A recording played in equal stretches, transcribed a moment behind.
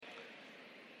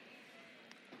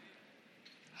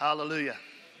Hallelujah.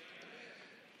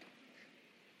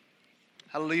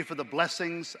 Hallelujah for the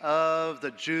blessings of the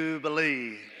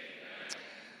Jubilee.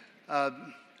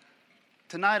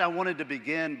 Tonight I wanted to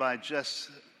begin by just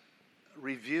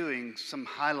reviewing some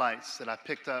highlights that I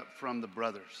picked up from the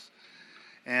brothers.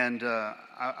 And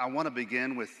I want to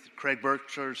begin with Craig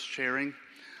Bircher's sharing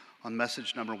on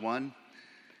message number 1.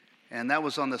 And that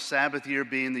was on the Sabbath year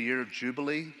being the year of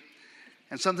Jubilee.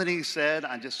 And something he said,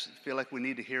 I just feel like we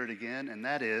need to hear it again, and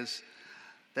that is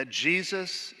that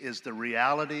Jesus is the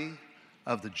reality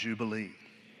of the Jubilee.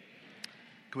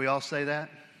 Can we all say that?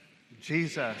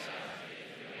 Jesus.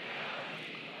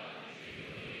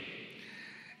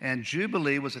 And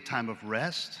Jubilee was a time of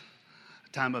rest, a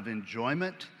time of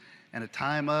enjoyment, and a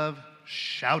time of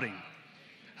shouting.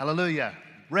 Hallelujah.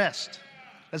 Rest.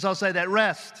 Let's all say that.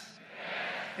 Rest.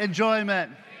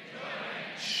 Enjoyment.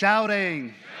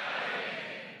 Shouting.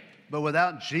 But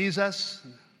without Jesus,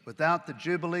 without the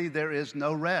Jubilee, there is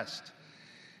no rest.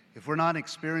 If we're not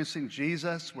experiencing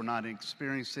Jesus, we're not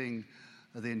experiencing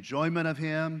the enjoyment of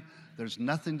Him, there's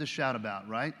nothing to shout about,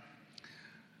 right?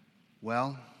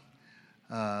 Well,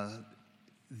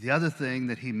 the other thing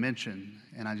that he mentioned,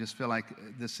 and I just feel like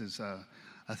this is a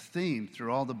theme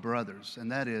through all the brothers, and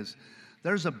that is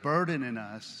there's a burden in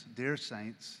us, dear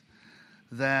saints,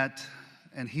 that,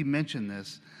 and he mentioned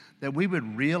this, that we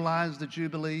would realize the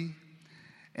Jubilee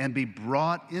and be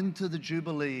brought into the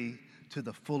Jubilee to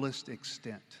the fullest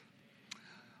extent.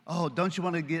 Oh, don't you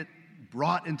want to get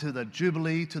brought into the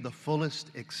Jubilee to the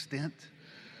fullest extent?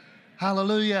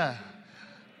 Hallelujah.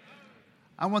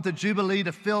 I want the Jubilee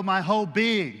to fill my whole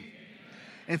being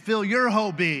and fill your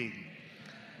whole being.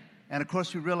 And of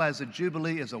course, we realize that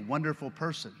Jubilee is a wonderful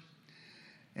person.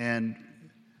 And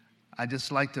I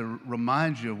just like to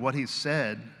remind you of what he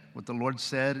said, what the Lord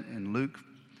said in Luke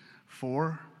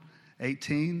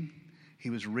 4:18. He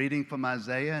was reading from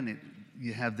Isaiah, and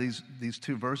you have these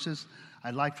two verses.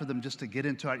 I'd like for them just to get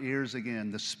into our ears again.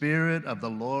 The Spirit of the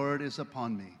Lord is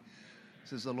upon me.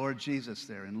 This is the Lord Jesus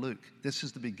there in Luke. This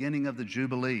is the beginning of the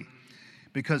Jubilee.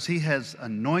 Because He has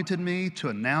anointed me to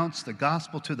announce the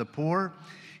gospel to the poor.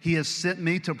 He has sent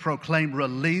me to proclaim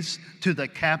release to the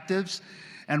captives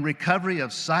and recovery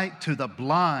of sight to the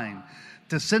blind,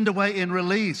 to send away in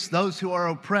release those who are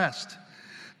oppressed,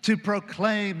 to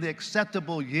proclaim the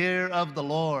acceptable year of the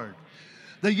Lord,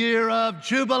 the year of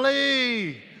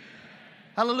Jubilee.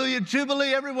 Hallelujah,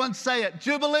 Jubilee, everyone say it,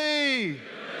 Jubilee.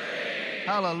 Jubilee.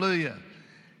 Hallelujah.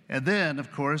 And then,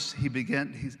 of course,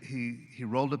 he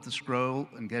rolled up the scroll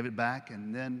and gave it back,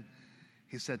 and then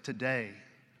he said, today,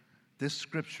 this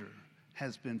scripture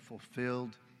has been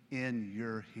fulfilled in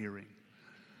your hearing.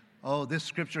 Oh, this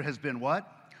scripture has been what?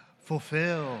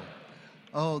 Fulfilled.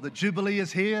 Oh, the Jubilee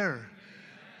is here.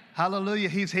 Hallelujah,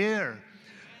 He's here.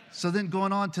 So then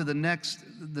going on to the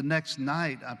next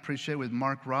night, I appreciate with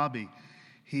Mark Robbie,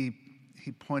 he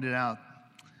pointed out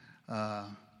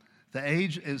the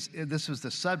age is, this was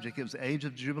the subject, it was the age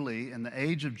of Jubilee, and the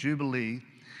age of Jubilee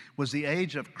was the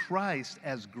age of Christ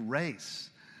as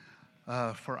grace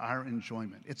for our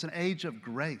enjoyment. It's an age of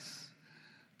grace.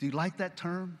 Do you like that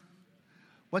term?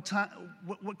 What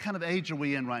kind of age are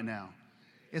we in right now?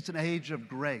 It's an age of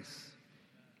grace.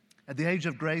 And the age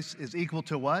of grace is equal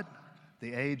to what?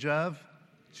 The age of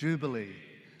Jubilee.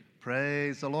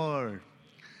 Praise the Lord.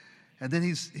 And then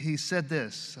he said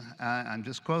this, I'm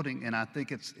just quoting, and I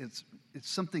think it's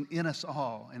something in us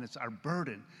all, and it's our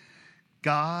burden.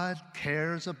 God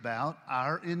cares about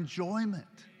our enjoyment.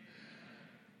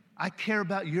 I care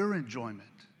about your enjoyment.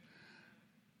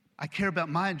 I care about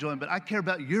my enjoyment, but I care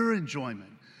about your enjoyment.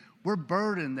 We're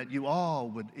burdened that you all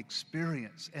would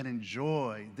experience and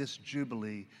enjoy this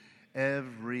Jubilee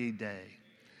every day.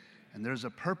 And there's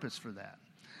a purpose for that.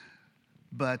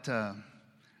 But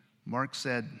Mark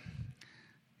said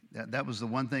that was the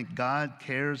one thing, God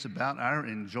cares about our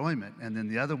enjoyment. And then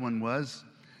the other one was,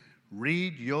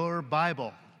 read your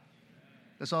Bible.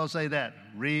 Let's all say that.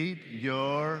 Read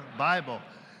your Bible.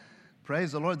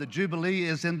 Praise the Lord. The Jubilee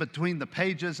is in between the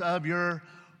pages of your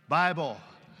Bible.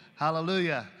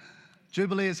 Hallelujah.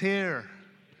 Jubilee is here.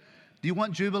 Do you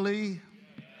want Jubilee?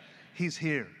 He's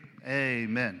here.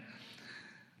 Amen.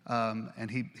 And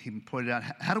he pointed out,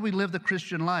 how do we live the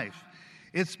Christian life?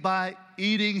 It's by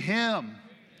eating Him.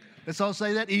 Let's all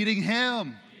say that, eating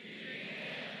Him.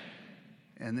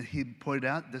 And then he pointed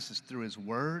out, this is through His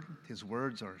Word. His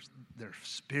words are their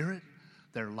spirit,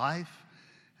 their life.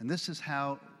 And this is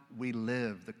how we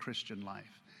live the Christian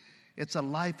life. It's a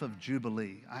life of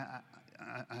Jubilee.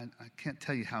 I can't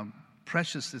tell you how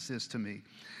precious this is to me.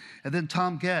 And then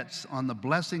Tom Getz on the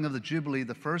blessing of the Jubilee,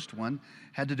 the first one,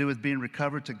 had to do with being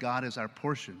recovered to God as our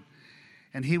portion.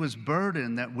 And he was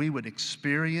burdened that we would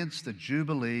experience the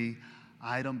Jubilee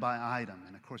item by item.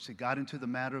 And of course, he got into the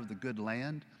matter of the good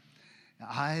land,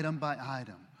 item by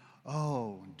item.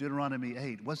 Oh, Deuteronomy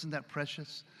 8, wasn't that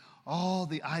precious? All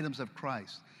the items of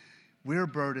Christ. We're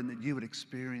burdened that you would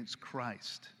experience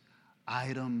Christ,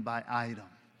 item by item.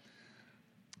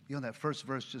 You know, that first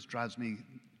verse just drives me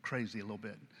crazy a little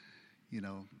bit. You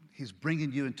know, he's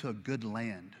bringing you into a good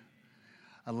land.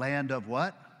 A land of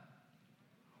what?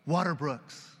 Water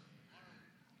brooks.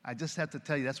 I just have to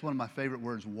tell you, that's one of my favorite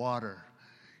words, water.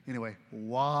 Anyway,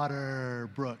 water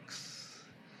brooks.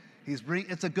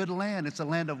 It's a good land. It's a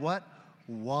land of what?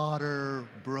 Water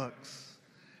brooks.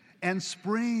 And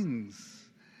springs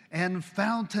and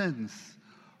fountains.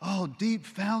 Oh, deep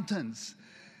fountains.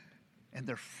 And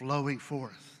they're flowing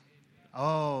forth.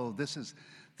 Oh, this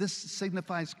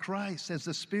signifies Christ as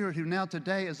the Spirit who now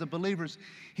today, as the believers,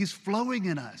 he's flowing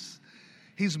in us.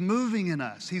 He's moving in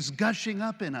us. He's gushing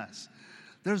up in us.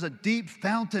 There's a deep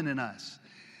fountain in us.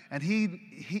 And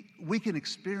we can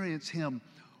experience him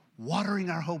watering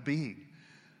our whole being.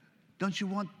 Don't you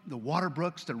want the water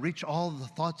brooks to reach all the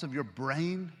thoughts of your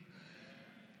brain?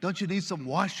 Don't you need some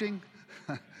washing?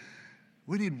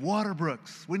 We need water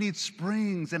brooks. We need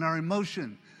springs in our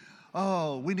emotion.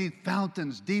 Oh, we need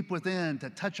fountains deep within to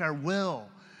touch our will,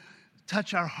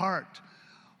 touch our heart.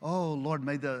 Oh, Lord,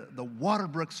 may the water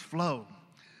brooks flow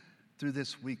through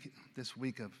this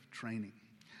week of training.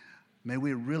 May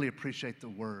we really appreciate the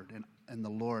Word and the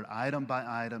Lord, item by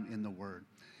item in the Word.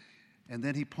 And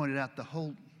then he pointed out the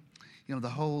whole,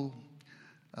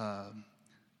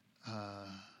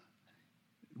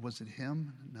 was it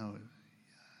him? No.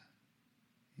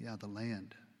 Yeah, the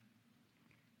land.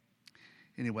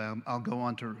 Anyway, I'll go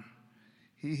on to,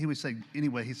 he would say,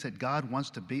 anyway, he said, God wants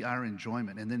to be our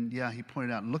enjoyment. And then, he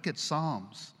pointed out, look at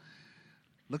Psalms.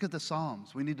 Look at the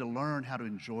Psalms. We need to learn how to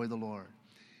enjoy the Lord.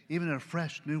 Even in a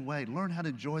fresh, new way, learn how to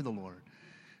enjoy the Lord.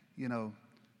 You know,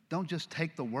 don't just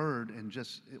take the Word and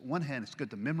just, on one hand, it's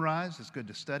good to memorize, it's good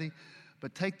to study,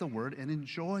 but take the Word and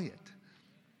enjoy it.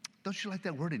 Don't you like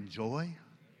that word, enjoy?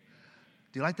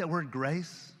 Do you like that word,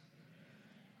 grace?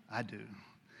 I do.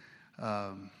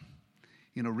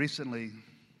 Recently,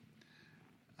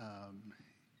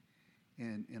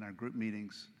 in our group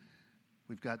meetings,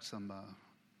 we've got some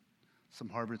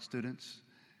Harvard students,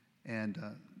 and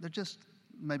they're just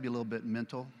maybe a little bit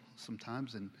mental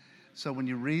sometimes. And so when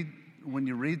you read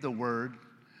the Word,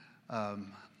 I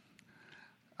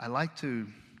like to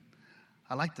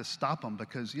stop them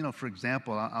because, for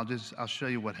example, I'll show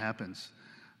you what happens.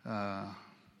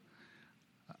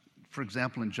 For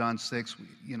example, in John 6,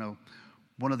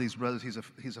 one of these brothers, he's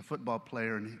a football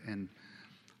player, and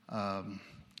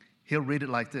he'll read it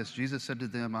like this. Jesus said to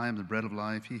them, I am the bread of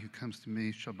life. He who comes to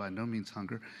me shall by no means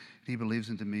hunger. He believes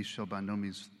into me shall by no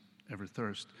means ever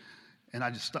thirst. And I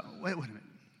just stopped. Wait a minute.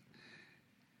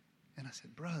 And I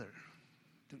said, brother,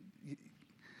 you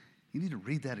need to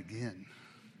read that again.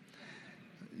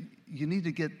 You need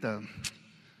to get the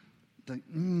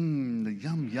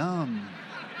yum yum.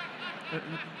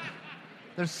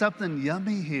 There's something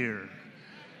yummy here,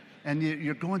 and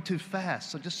you're going too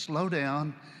fast. So just slow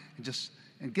down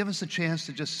and give us a chance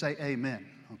to just say amen.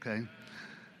 Okay.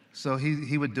 So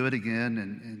he would do it again,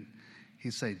 and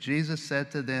he'd say, Jesus said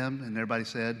to them, and everybody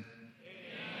said, amen.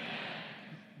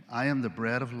 I am the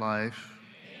bread of life.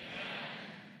 Amen.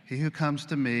 He who comes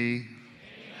to me amen.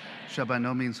 Shall by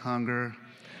no means hunger. Amen.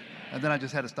 And then I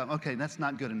just had to stop. Okay, that's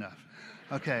not good enough.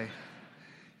 Okay.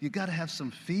 You got to have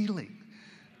some feeling.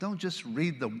 Don't just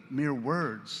read the mere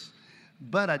words.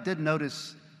 But I did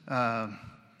notice, let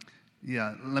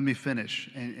me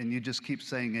finish. And you just keep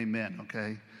saying amen,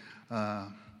 okay?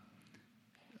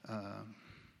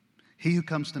 He who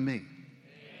comes to me amen.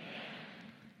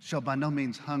 Shall by no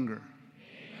means hunger.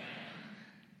 Amen.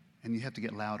 And you have to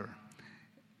get louder.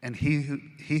 And he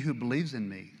who believes in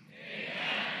me amen.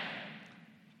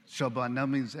 Shall by no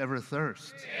means ever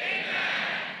thirst. Amen.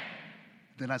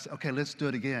 Then I said, okay, let's do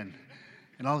it again.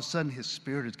 And all of a sudden, his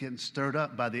spirit is getting stirred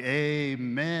up by the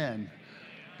amen.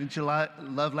 Didn't you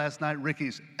love last night,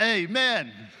 Ricky's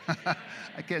amen?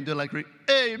 I can't do it like Ricky.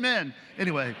 Amen.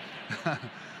 Anyway,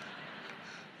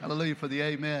 hallelujah for the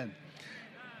amen.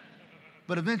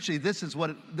 But eventually, this is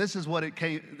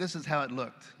how it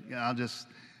looked.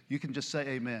 You can just say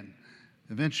amen.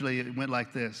 Eventually, it went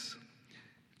like this.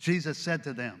 Jesus said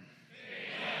to them,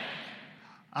 amen.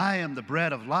 I am the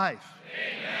bread of life.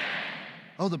 Amen.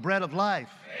 Oh, the bread of life.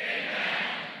 Amen.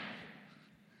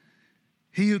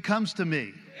 He who comes to me.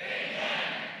 Amen.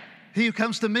 He who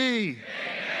comes to me. Amen.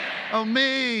 Oh,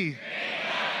 me. Amen.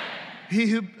 He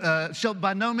who shall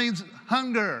by no means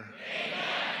hunger. Amen.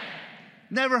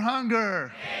 never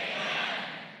hunger.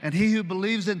 And he who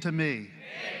believes into me,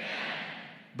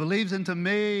 believes into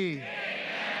me,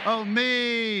 oh,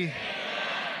 me,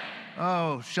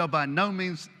 oh, shall by no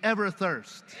means ever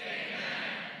thirst.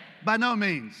 By no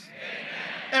means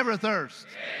ever thirst.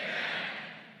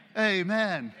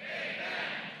 Amen.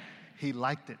 He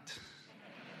liked it.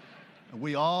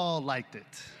 We all liked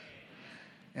it.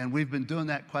 And we've been doing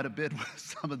that quite a bit with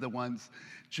some of the ones.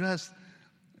 Just,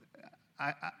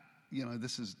 I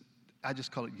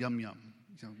just call it yum yum.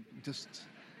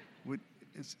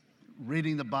 It's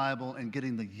reading the Bible and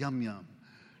getting the yum yum.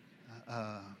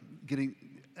 And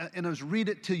it was read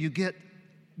it till you get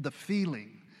the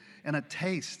feeling and a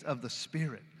taste of the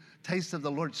Spirit, taste of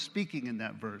the Lord speaking in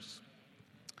that verse.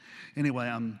 Anyway,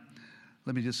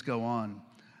 let me just go on.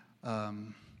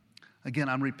 Again,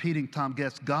 I'm repeating Tom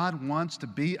Guest. God wants to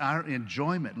be our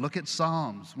enjoyment. Look at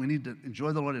Psalms. We need to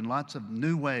enjoy the Lord in lots of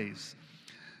new ways.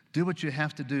 Do what you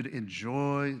have to do to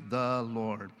enjoy the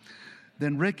Lord.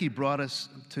 Then Ricky brought us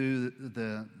to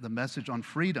the message on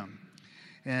freedom.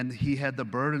 And he had the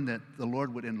burden that the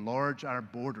Lord would enlarge our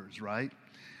borders, right?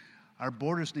 Our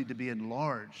borders need to be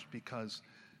enlarged because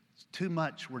too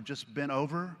much we're just bent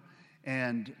over,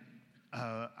 and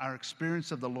our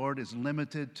experience of the Lord is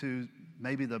limited to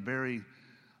maybe the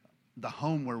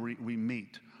home where we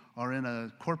meet or in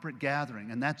a corporate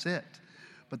gathering, and that's it.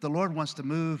 But the Lord wants to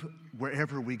move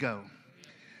wherever we go.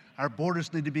 Our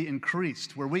borders need to be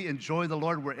increased, where we enjoy the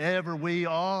Lord wherever we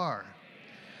are.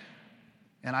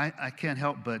 And I can't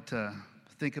help but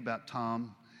think about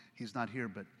Tom. He's not here,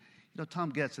 but Tom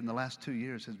Getz in the last 2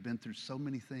 years has been through so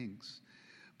many things.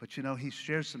 But he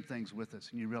shares some things with us,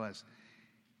 and you realize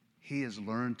he has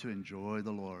learned to enjoy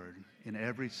the Lord in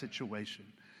every situation.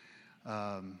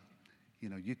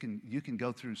 You can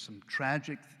go through some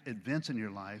tragic events in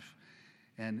your life,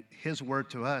 and his word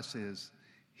to us is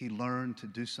he learned to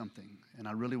do something. And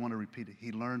I really want to repeat it.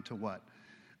 He learned to what?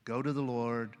 Go to the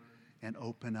Lord and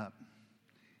open up.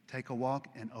 Take a walk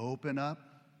and open up,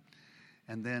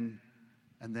 and then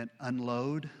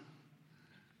unload.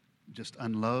 Just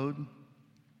unload,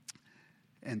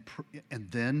 and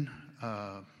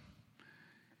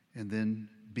then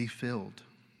be filled.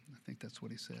 I think that's what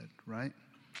he said, right?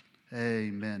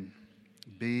 Amen.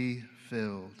 Be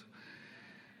filled.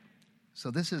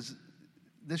 So this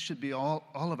should be all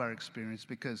of our experience,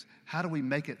 because how do we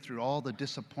make it through all the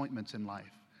disappointments in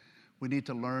life? We need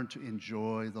to learn to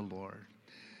enjoy the Lord.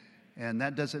 And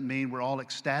that doesn't mean we're all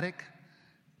ecstatic.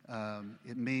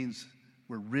 It means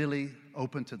we're really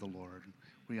open to the Lord.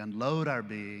 We unload our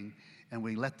being and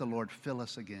we let the Lord fill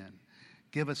us again.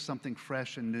 Give us something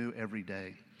fresh and new every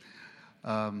day.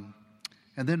 And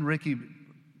then Ricky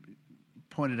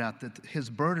pointed out that his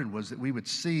burden was that we would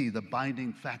see the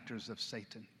binding factors of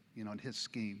Satan, and his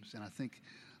schemes. And I think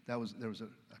there was a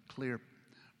clear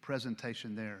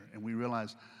presentation there. And we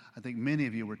realized, I think many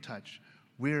of you were touched.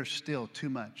 We're still too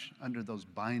much under those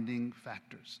binding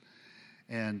factors.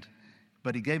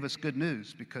 But he gave us good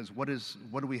news, because what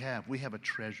do we have? We have a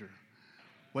treasure.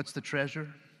 What's the treasure?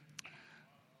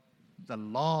 The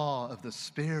law of the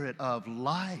Spirit of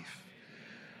life.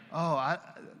 Oh,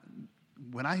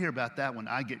 when I hear about that one,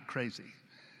 I get crazy,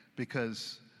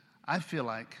 because I feel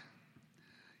like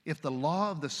if the law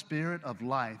of the Spirit of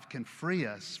life can free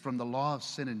us from the law of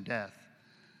sin and death,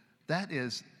 that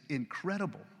is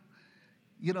incredible.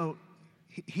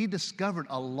 He discovered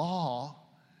a law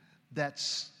that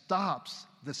stops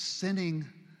the sinning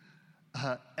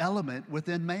element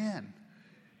within man.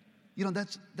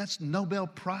 That's Nobel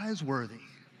Prize worthy,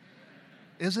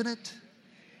 isn't it?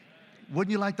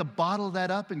 Wouldn't you like to bottle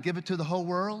that up and give it to the whole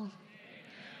world?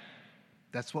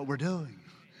 That's what we're doing.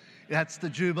 That's the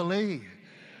Jubilee.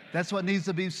 That's what needs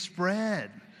to be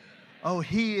spread. Oh,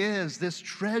 he is this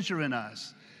treasure in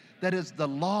us. That is the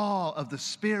law of the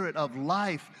Spirit of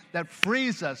life that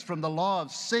frees us from the law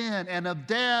of sin and of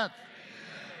death.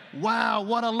 Wow,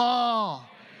 what a law.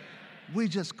 We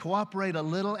just cooperate a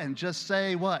little and just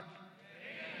say what?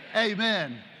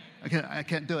 Amen. I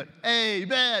can't do it.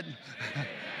 Amen.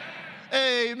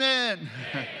 Amen.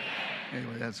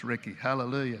 Anyway, that's Ricky.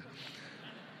 Hallelujah.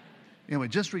 Anyway,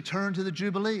 just return to the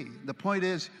Jubilee. The point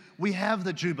is, we have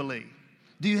the Jubilee.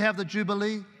 Do you have the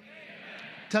Jubilee? Amen.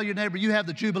 Tell your neighbor, you have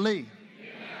the Jubilee.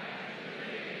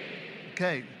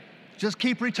 Okay, just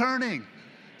keep returning.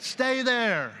 Stay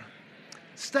there.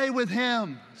 Stay with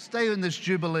him. Stay in this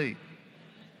Jubilee.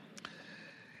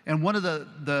 And one of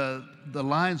the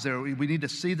lines there, we need to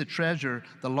see the treasure,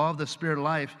 the law of the Spirit of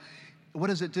life. What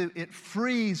does it do? It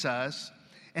frees us,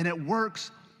 and it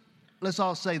works, let's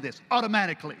all say this,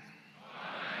 automatically,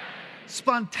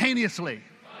 spontaneously,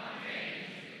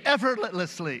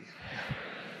 effortlessly.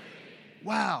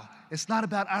 Wow, it's not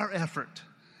about our effort.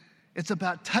 It's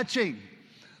about touching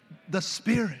the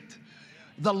Spirit.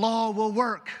 The law will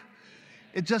work.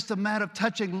 It's just a matter of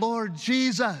touching Lord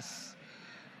Jesus.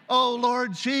 Oh,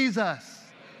 Lord Jesus.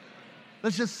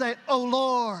 Let's just say, oh,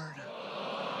 Lord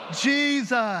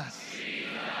Jesus.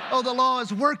 Oh, the law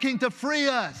is working to free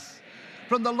us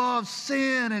from the law of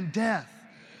sin and death.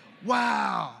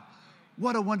 Wow,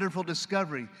 what a wonderful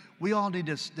discovery. We all need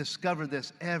to discover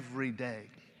this every day.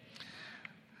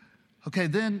 Okay,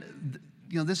 then,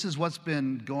 this is what's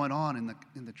been going on in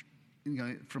the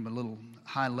from a little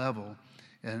high level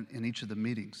in each of the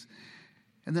meetings.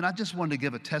 And then I just wanted to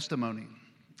give a testimony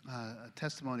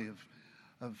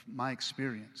of my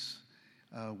experience.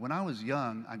 When I was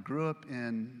young, I grew up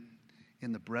in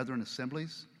the Brethren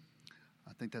Assemblies.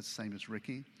 I think that's the same as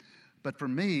Ricky. But for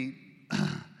me,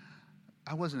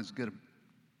 I wasn't as good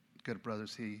a brother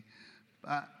as he.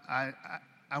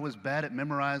 I was bad at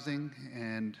memorizing,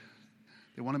 and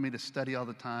they wanted me to study all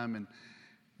the time,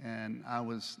 and I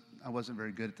wasn't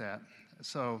very good at that.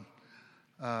 So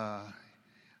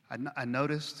I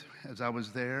noticed as I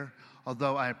was there,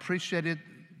 although I appreciated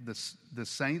the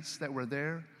saints that were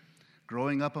there,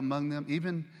 growing up among them,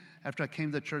 even after I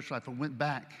came to the church life, I went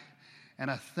back and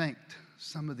I thanked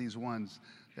some of these ones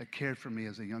that cared for me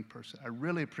as a young person. I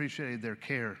really appreciated their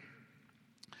care.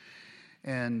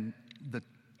 And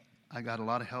I got a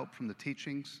lot of help from the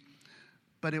teachings,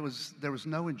 but there was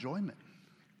no enjoyment.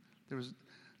 There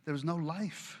was no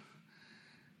life.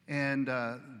 And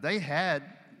they had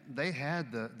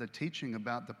the teaching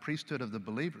about the priesthood of the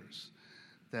believers,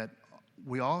 that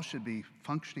we all should be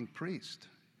functioning priests.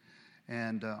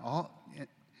 And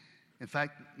in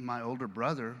fact, my older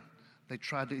brother, they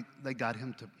got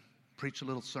him to preach a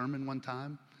little sermon one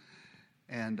time,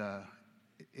 and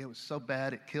it was so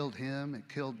bad it killed him, it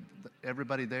killed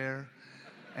everybody there,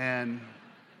 and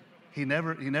he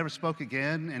never spoke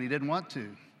again, and he didn't want to.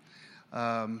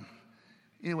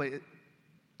 Anyway,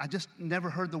 I just never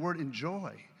heard the word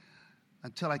enjoy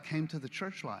until I came to the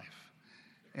church life.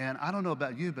 And I don't know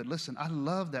about you, but listen, I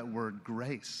love that word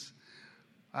grace.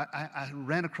 I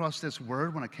ran across this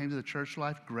word when I came to the church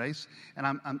life, grace,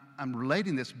 and I'm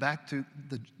relating this back to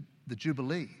the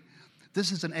Jubilee.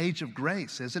 This is an age of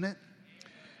grace, isn't it?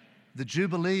 The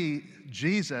Jubilee,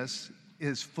 Jesus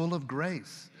is full of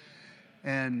grace.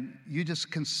 And you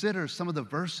just consider some of the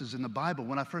verses in the Bible.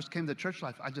 When I first came to church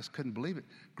life, I just couldn't believe it.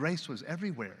 Grace was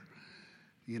everywhere.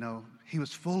 He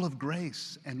was full of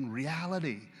grace and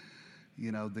reality.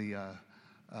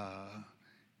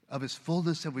 Of his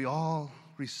fullness have we all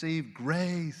received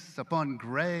grace upon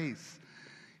grace.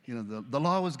 The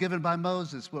law was given by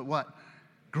Moses, but what?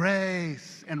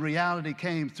 Grace and reality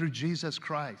came through Jesus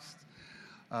Christ.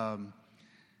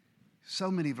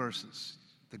 So many verses.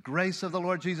 The grace of the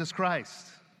Lord Jesus Christ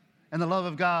and the love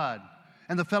of God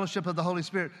and the fellowship of the Holy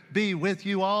Spirit be with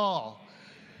you all.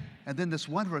 And then this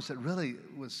one verse that really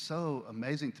was so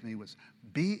amazing to me was,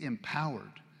 be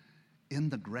empowered in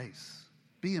the grace.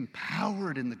 Be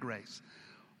empowered in the grace.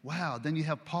 Wow. Then you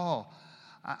have Paul.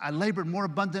 I labored more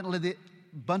abundantly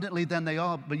than they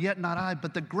all, but yet not I,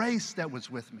 but the grace that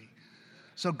was with me.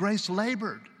 So grace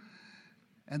labored.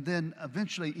 And then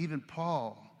eventually even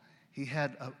Paul, he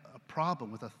had a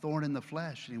problem with a thorn in the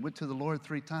flesh. And he went to the Lord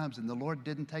 3 times, and the Lord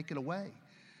didn't take it away.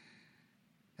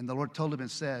 And the Lord told him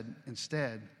instead,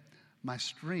 my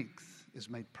strength is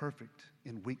made perfect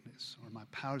in weakness, or my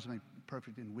power is made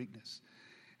perfect in weakness.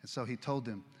 And so he told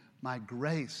him, my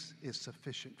grace is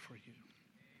sufficient for you.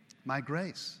 My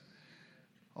grace.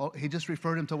 Oh, he just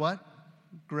referred him to what?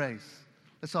 Grace.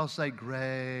 Let's all say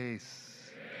grace.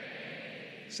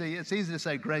 See, it's easy to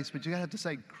say grace, but you have to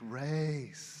say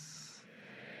grace.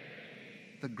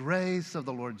 The grace of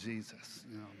the Lord Jesus.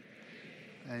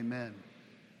 Amen.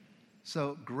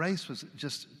 So grace was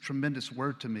just a tremendous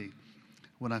word to me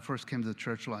when I first came to the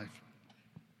church life.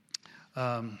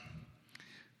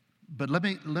 But let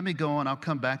me go on. I'll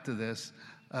come back to this.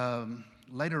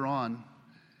 Later on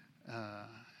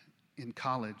in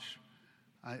college,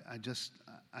 I just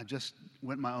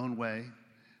went my own way.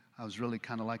 I was really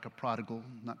kind of like a prodigal,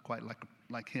 not quite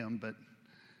like him, but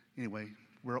anyway,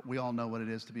 we all know what it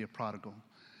is to be a prodigal.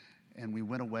 And we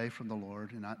went away from the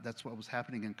Lord, and that's what was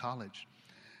happening in college.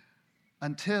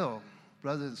 Until,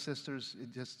 brothers and sisters,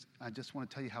 I just want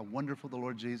to tell you how wonderful the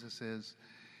Lord Jesus is.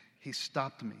 He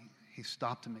stopped me.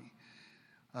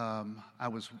 I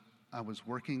was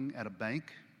working at a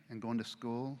bank and going to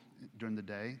school during the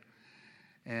day.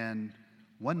 And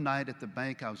one night at the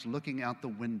bank, I was looking out the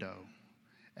window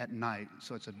at night.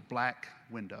 So it's a black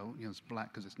window. It's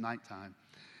black because it's nighttime.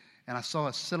 And I saw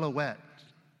a silhouette.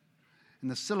 And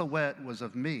the silhouette was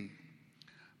of me.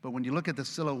 But when you look at the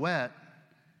silhouette,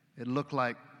 it looked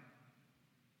like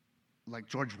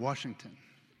George Washington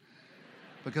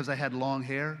because I had long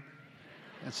hair.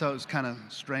 And so it was kind of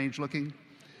strange looking.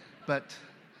 But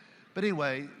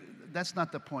anyway, that's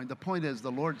not the point. The point is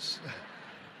the Lord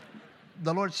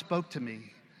spoke to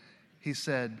me. He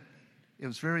said, it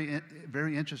was very,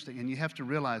 very interesting. And you have to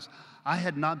realize, I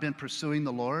had not been pursuing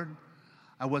the Lord.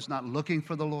 I was not looking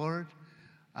for the Lord.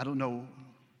 I don't know.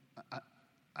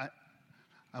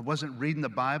 I wasn't reading the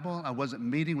Bible. I wasn't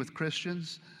meeting with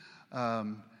Christians.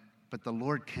 But the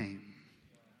Lord came.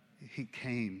 He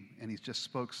came, and he just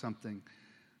spoke something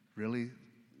really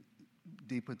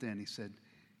deep within. He said,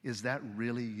 is that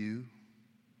really you?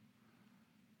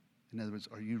 In other words,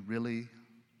 are you really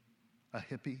a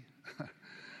hippie?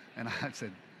 And I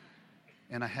said,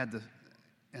 and I had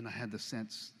the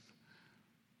sense,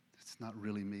 it's not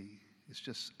really me. It's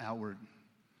just outward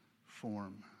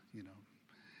form, you know.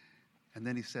 And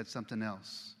then he said something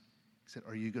else. He said,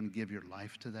 are you going to give your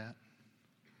life to that?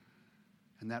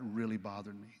 And that really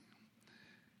bothered me.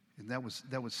 And that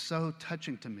was so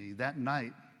touching to me. That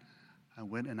night, I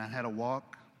went and I had a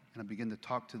walk, and I began to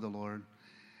talk to the Lord.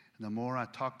 And the more I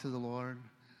talked to the Lord,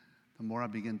 the more I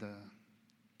began to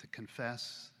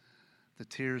confess. The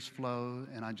tears flowed,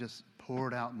 and I just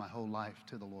poured out my whole life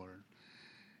to the Lord.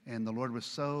 And the Lord was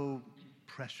so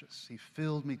precious. He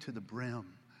filled me to the brim.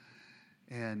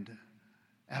 And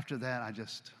after that,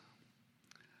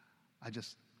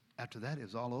 after that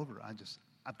is all over.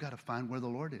 I've got to find where the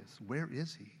Lord is. Where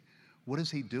is he? What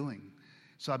is he doing?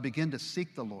 So I began to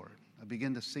seek the Lord.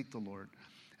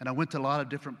 And I went to a lot of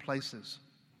different places.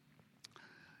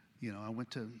 You know, I went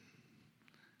to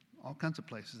all kinds of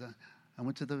places. I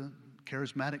went to the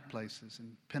charismatic places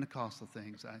and Pentecostal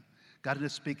things. I got into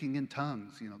speaking in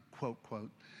tongues, you know, quote.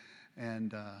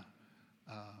 And,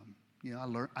 you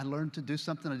know, I learned to do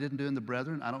something I didn't do in the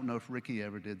brethren. I don't know if Ricky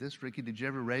ever did this. Ricky, did you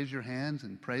ever raise your hands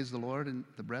and praise the Lord in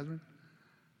the brethren?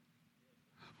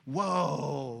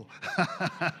 Whoa!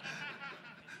 That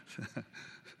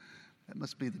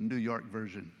must be the New York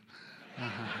version.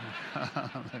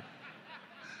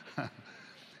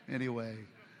 Anyway,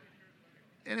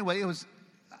 it was.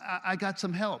 I got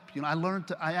some help. You know,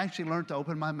 I actually learned to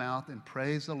open my mouth and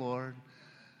praise the Lord.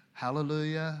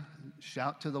 Hallelujah!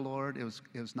 Shout to the Lord. It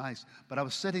was nice. But I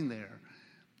was sitting there,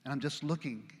 and I'm just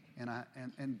looking,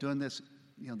 and doing this,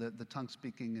 you know, the tongue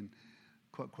speaking and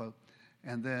quote,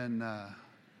 and then.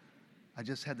 I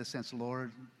just had the sense,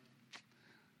 Lord,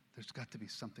 there's got to be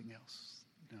something else.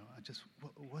 You know,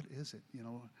 what is it? You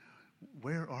know,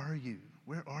 where are you?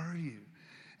 Where are you?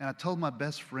 And I told my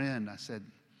best friend, I said,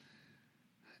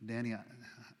 Danny,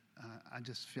 I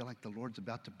just feel like the Lord's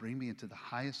about to bring me into the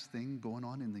highest thing going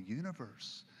on in the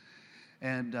universe.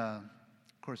 And, of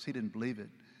course, he didn't believe it.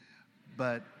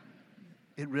 But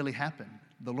it really happened.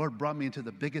 The Lord brought me into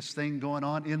the biggest thing going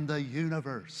on in the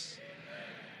universe.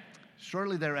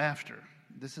 Shortly thereafter,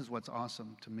 this is what's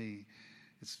awesome to me.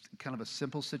 It's kind of a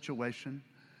simple situation,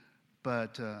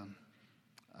 but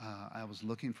I was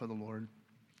looking for the Lord,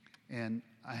 and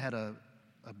I had a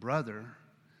brother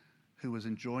who was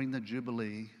enjoying the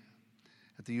Jubilee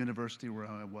at the university where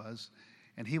I was,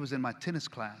 and he was in my tennis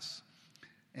class.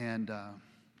 And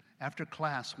after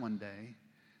class one day,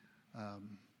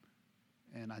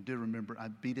 and I do remember I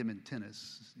beat him in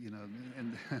tennis, you know.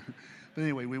 And but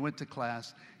anyway, we went to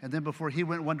class, and then before he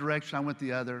went one direction, I went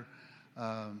the other.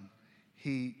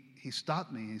 He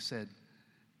stopped me. He said,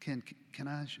 "Can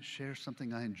I share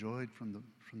something I enjoyed from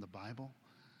the Bible?"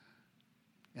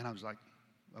 And I was like,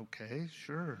 "Okay,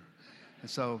 sure." And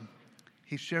so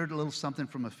he shared a little something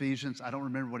from Ephesians. I don't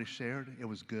remember what he shared. It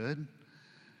was good.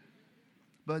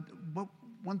 But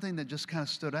one thing that just kind of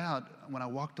stood out when I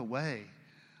walked away.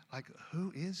 Like,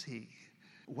 who is he?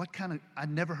 I'd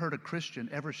never heard a Christian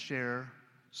ever share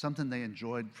something they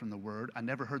enjoyed from the Word. I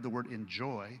never heard the word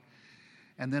enjoy.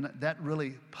 And then that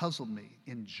really puzzled me.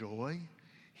 Enjoy?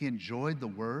 He enjoyed the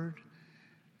Word.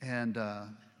 And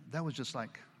that was just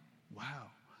like, wow.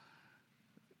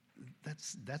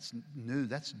 That's new.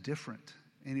 That's different.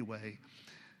 Anyway,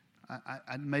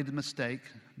 I made a mistake.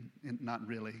 Not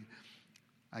really.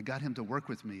 I got him to work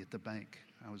with me at the bank.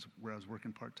 Where I was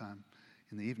working part-time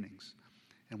in the evenings.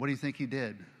 And what do you think he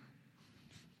did?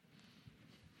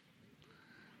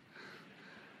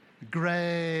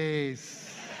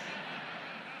 Grace.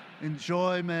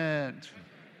 Enjoyment.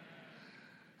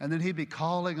 And then he'd be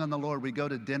calling on the Lord. We go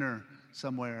to dinner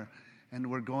somewhere, and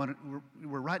we're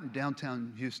right in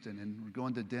downtown Houston, and we're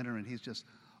going to dinner, and he's just,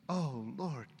 oh,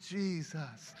 Lord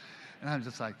Jesus. And I'm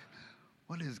just like,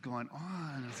 what is going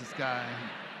on with this guy?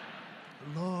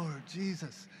 Lord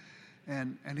Jesus.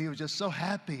 And he was just so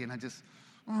happy, and I just,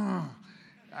 I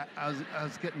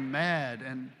was getting mad,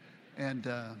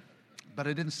 but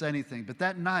I didn't say anything. But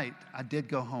that night, I did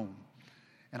go home,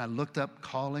 and I looked up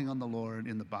calling on the Lord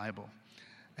in the Bible,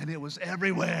 and it was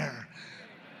everywhere.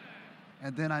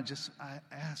 And then I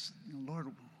asked, Lord,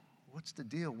 what's the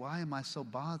deal? Why am I so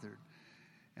bothered?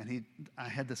 And I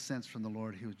had the sense from the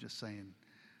Lord, he was just saying,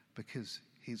 because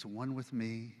he's one with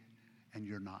me and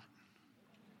you're not.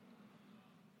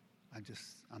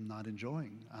 I'm not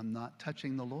enjoying. I'm not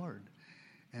touching the Lord.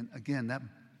 And again,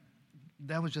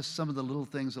 that was just some of the little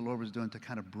things the Lord was doing to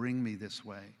kind of bring me this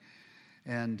way.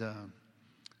 And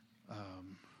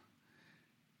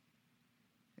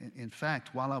in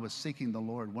fact, while I was seeking the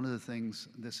Lord, one of the things,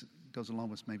 this goes along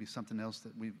with maybe something else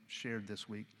that we've shared this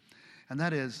week, and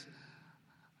that is,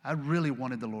 I really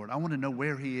wanted the Lord. I want to know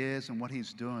where he is and what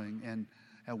he's doing. And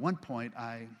at one point,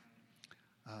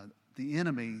 the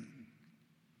enemy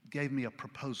gave me a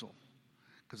proposal,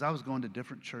 because I was going to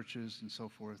different churches and so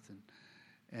forth,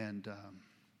 and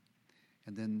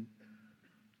then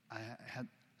I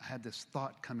had this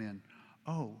thought come in.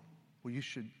 Oh, well, you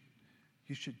should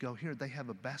go here. They have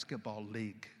a basketball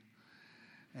league,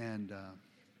 and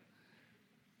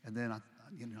then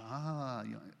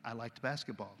I liked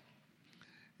basketball,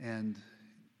 and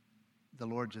the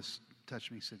Lord just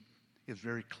touched me. He said, "It's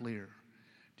very clear.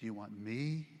 Do you want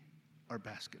me or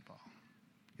basketball?"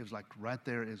 It was like right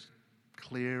there, as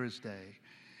clear as day.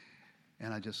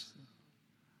 And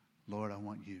Lord, I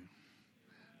want you.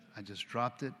 I just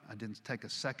dropped it. I didn't take a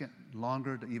second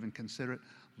longer to even consider it.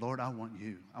 Lord, I want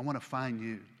you. I want to find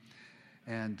you.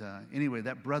 And anyway,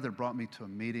 that brother brought me to a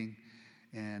meeting,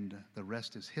 and the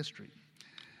rest is history.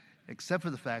 Except for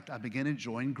the fact I began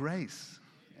enjoying grace.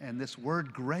 And this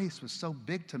word grace was so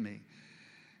big to me.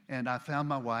 And I found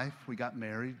my wife. We got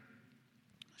married.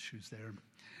 She was there.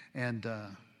 And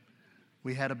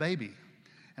we had a baby.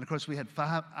 And of course, we have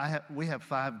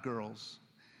 5 girls.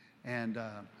 And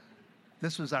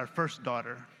this was our first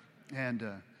daughter.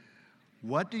 And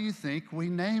what do you think we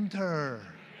named her?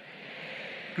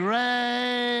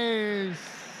 Grace.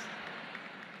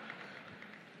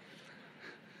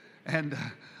 And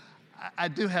I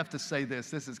do have to say this.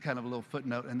 This is kind of a little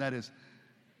footnote, and that is,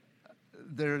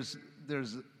 there's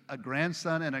a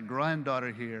grandson and a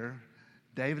granddaughter here,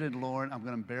 David and Lauren. I'm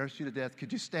going to embarrass you to death.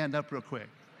 Could you stand up real quick?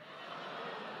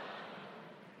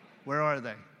 Where are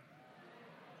they?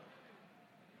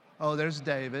 Oh, there's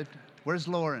David. Where's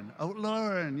Lauren? Oh,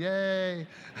 Lauren, yay.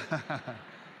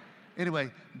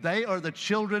 Anyway, they are the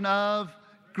children of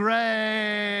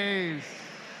grace.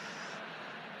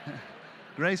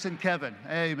 Grace and Kevin,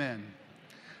 amen.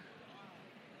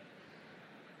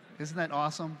 Isn't that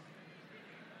awesome?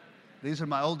 These are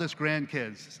my oldest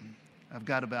grandkids. I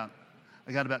got about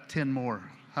 10 more.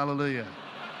 Hallelujah.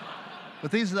 But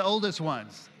these are the oldest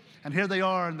ones. And here they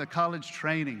are in the college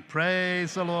training.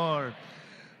 Praise the Lord.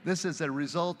 This is a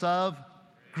result of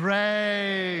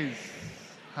grace.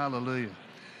 Hallelujah.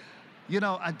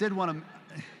 I did want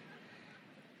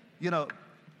to,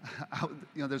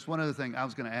 there's one other thing I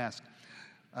was going to ask.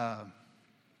 I'm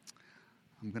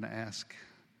going to ask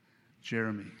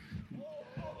Jeremy.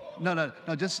 No,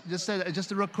 just say that.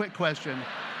 Just a real quick question.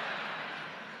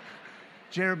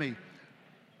 Jeremy,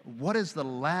 what is the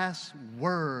last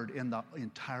word in the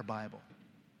entire Bible?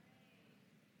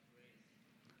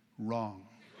 Wrong.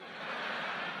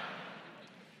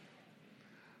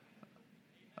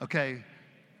 Okay.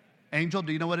 Angel,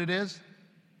 do you know what it is?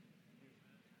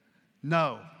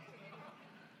 No.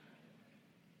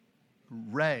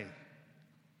 Ray.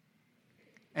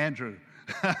 Andrew.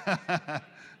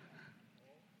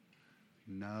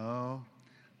 No.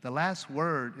 The last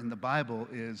word in the Bible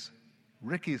is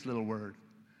Ricky's little word.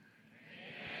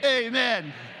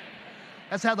 Amen.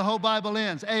 That's how the whole Bible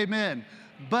ends. Amen.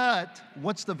 But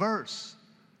what's the verse?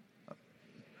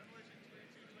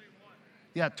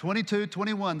 Yeah,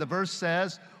 22:21. The verse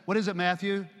says, what is it,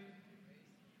 Matthew?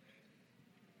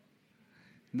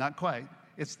 Not quite.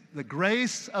 It's the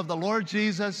grace of the Lord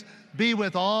Jesus be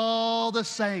with all the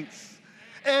saints.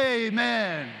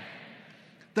 Amen.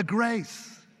 The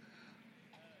grace.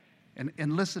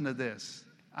 And listen to this.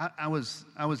 I was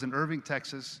in Irving,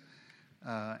 Texas,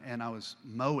 and I was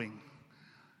mowing,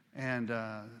 and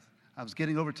I was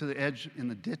getting over to the edge in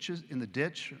the ditch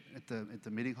at the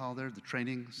meeting hall there, the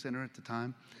training center at the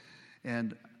time,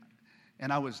 and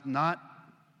I was not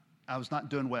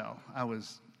doing well. I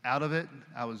was out of it.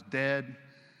 I was dead,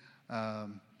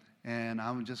 and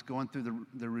I was just going through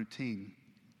the routine,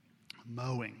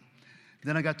 mowing.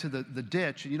 Then I got to the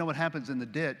ditch, and you know what happens in the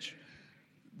ditch?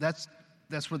 That's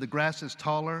where the grass is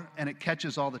taller, and it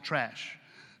catches all the trash.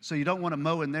 So you don't want to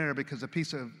mow in there because a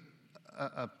piece of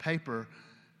paper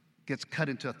gets cut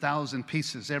into 1,000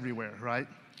 pieces everywhere, right?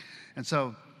 And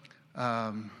so,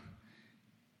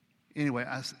 anyway,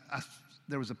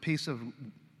 there was a piece of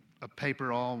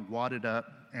paper all wadded up,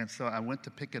 and so I went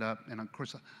to pick it up, and of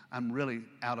course, I'm really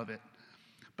out of it.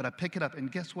 But I pick it up,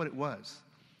 and guess what it was?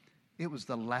 It was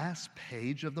the last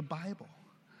page of the Bible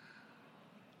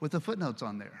with the footnotes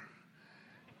on there.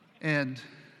 And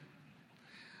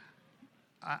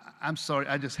I'm sorry,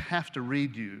 I just have to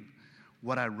read you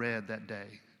what I read that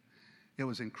day. It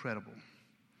was incredible.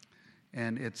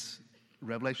 And it's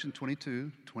Revelation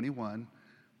 22:21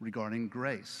 regarding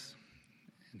grace.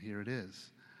 And here it is.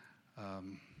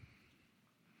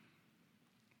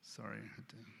 Sorry, I had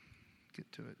to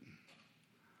get to it.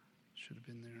 Should have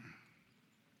been there.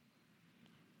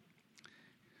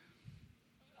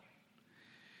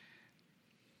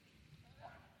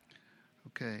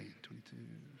 Okay, 22.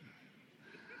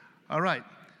 All right.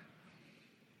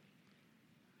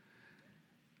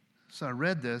 So I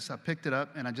read this, I picked it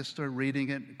up, and I just started reading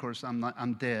it. Of course,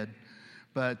 I'm dead.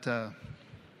 But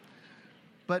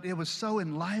it was so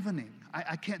enlivening.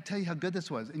 I can't tell you how good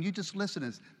this was. And you just listen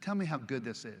and tell me how good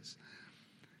this is.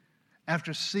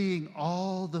 After seeing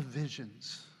all the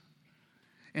visions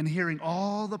and hearing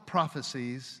all the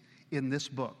prophecies in this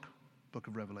book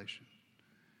of Revelation,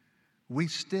 we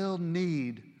still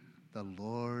need the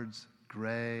Lord's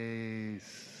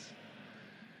grace.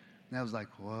 And I was like,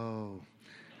 whoa.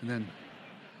 And then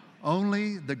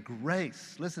only the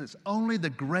grace, listen to this, only the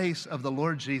grace of the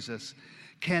Lord Jesus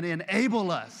can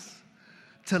enable us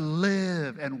to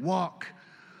live and walk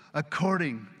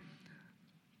according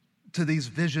to these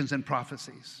visions and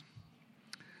prophecies.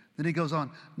 Then he goes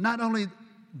on, not only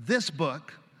this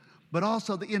book, but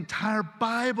also the entire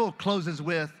Bible closes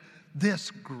with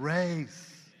this grace.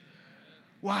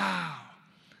 Wow.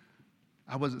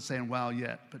 I wasn't saying wow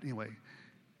yet, but anyway,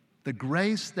 the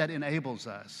grace that enables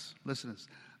us, listen to this,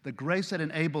 the grace that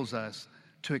enables us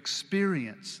to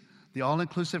experience the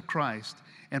all-inclusive Christ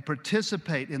and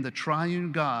participate in the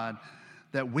triune God,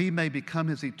 that we may become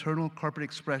his eternal corporate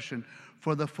expression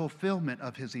for the fulfillment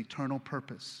of his eternal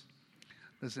purpose.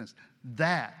 Listen to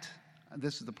this.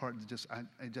 This is the part that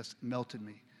it just melted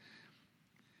me.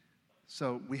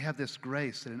 So we have this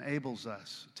grace that enables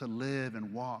us to live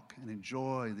and walk and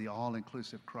enjoy the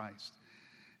all-inclusive Christ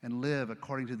and live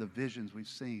according to the visions we've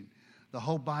seen. The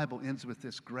whole Bible ends with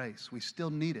this grace. We still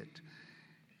need it.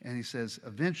 And he says,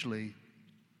 eventually,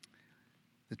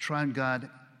 the triune God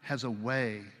has a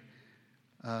way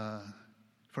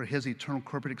for his eternal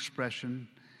corporate expression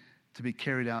to be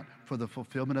carried out for the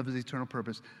fulfillment of his eternal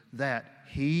purpose, that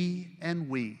he and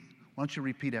we, why don't you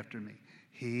repeat after me?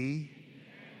 He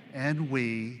and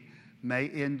we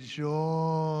may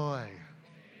enjoy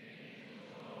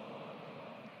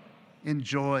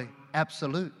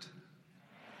absolute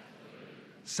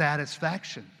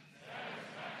satisfaction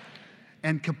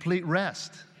and complete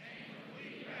rest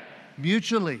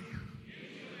mutually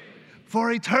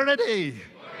for eternity.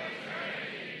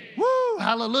 Woo,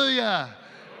 hallelujah.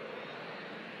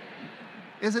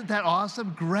 Isn't that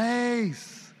awesome?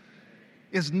 Grace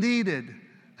is needed.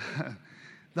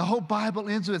 The whole Bible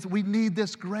ends with, we need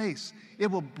this grace.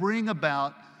 It will bring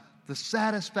about the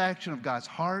satisfaction of God's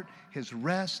heart, his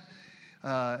rest,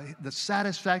 the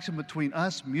satisfaction between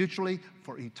us mutually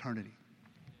for eternity.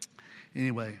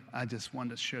 Anyway, I just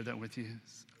wanted to share that with you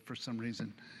for some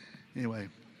reason. Anyway,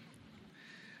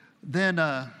 then,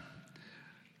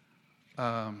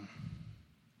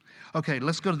 okay,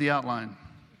 let's go to the outline.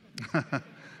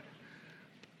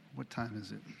 What time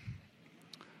is it?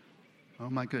 Oh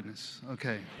my goodness.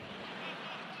 Okay.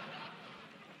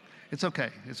 It's okay.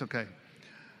 It's okay.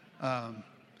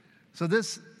 So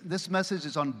this message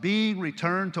is on being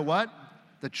returned to what?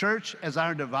 The church as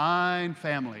our divine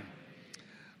family.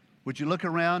 Would you look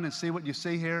around and see what you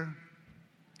see here?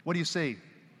 What do you see?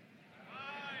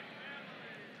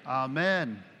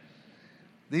 Amen.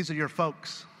 These are your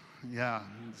folks. Yeah,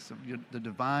 the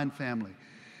divine family.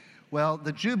 Well,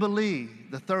 the Jubilee,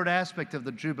 the third aspect of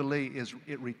the Jubilee is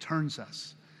it returns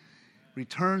us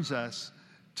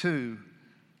to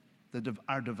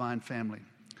our divine family.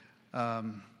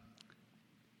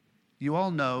 You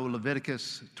all know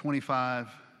Leviticus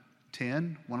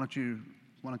 25:10. Why don't you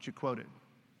quote it?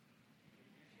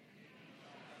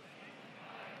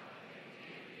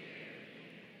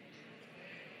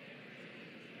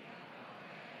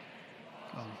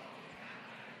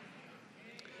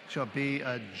 Shall be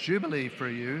a jubilee for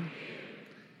you,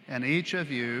 and each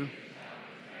of you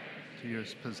to your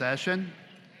possession,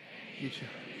 each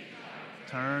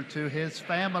turn to his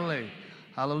family.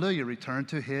 Hallelujah, return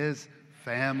to his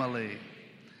family.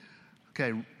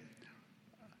 Okay,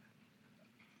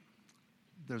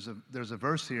 there's a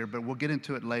verse here, but we'll get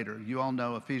into it later. You all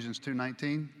know Ephesians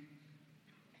 2:19.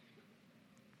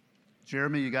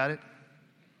 Jeremy, you got it?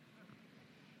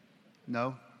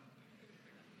 No?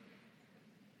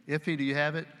 Iffy, do you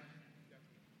have it?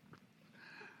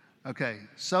 Okay,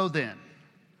 so then,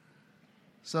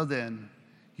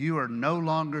 you are no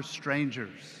longer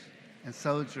strangers and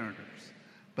sojourners,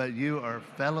 but you are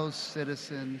fellow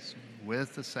citizens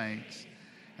with the saints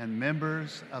and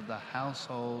members of the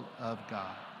household of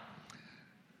God.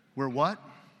 We're what?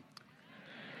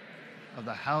 Of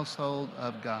the household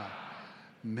of God.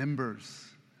 Members.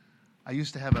 I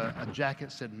used to have a jacket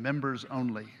that said members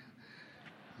only.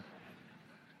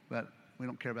 But we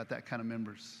don't care about that kind of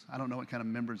members. I don't know what kind of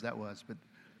members that was, but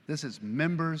this is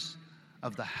members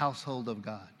of the household of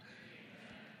God.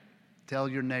 Tell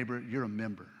your neighbor you're a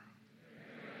member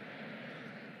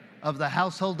of the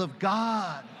household of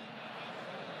God.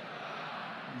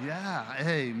 Yeah,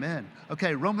 amen.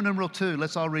 Okay, Roman numeral 2,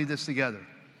 let's all read this together.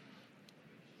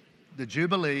 The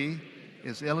Jubilee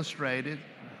is illustrated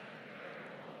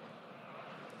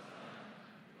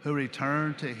who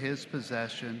returned to his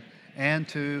possession and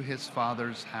to his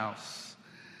father's house.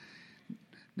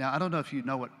 Now, I don't know if you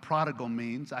know what prodigal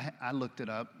means. I looked it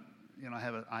up. I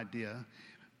have an idea.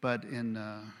 But in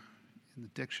the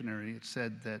dictionary, it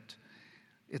said that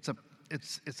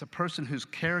it's a person who's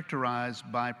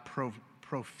characterized by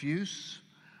profuse,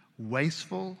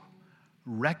 wasteful,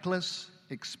 reckless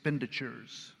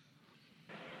expenditures.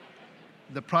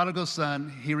 The prodigal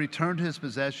son, he returned to his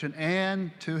possession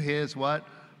and to his what?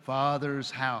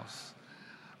 Father's house.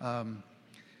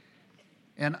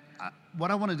 What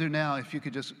I want to do now, if you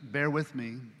could just bear with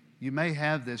me, you may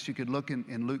have this. You could look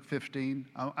in Luke 15.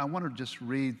 I want to just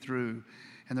read through,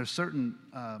 and there's certain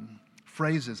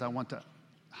phrases I want to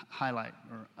highlight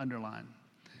or underline.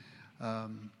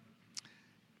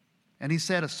 And he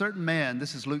said, a certain man,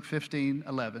 this is Luke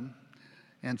 15:11,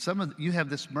 and you have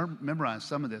this memorized,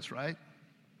 some of this, right?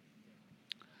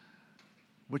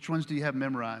 Which ones do you have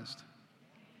memorized?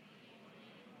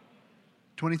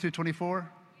 20 through 24?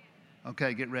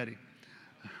 Okay, get ready.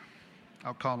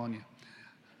 I'll call on you.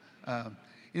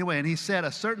 Anyway, and he said,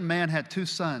 a certain man had 2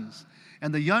 sons,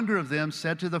 and the younger of them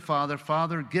said to the father,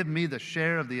 Father, give me the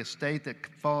share of the estate that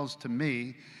falls to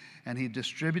me. And he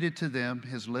distributed to them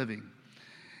his living.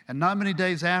 And not many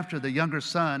days after, the younger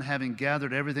son, having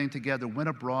gathered everything together, went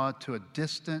abroad to a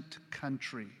distant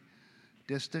country,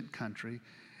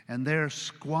 and there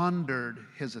squandered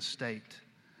his estate.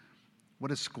 What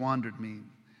does squandered mean?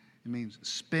 It means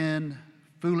spend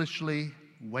foolishly,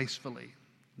 wastefully.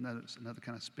 Another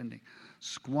kind of spending.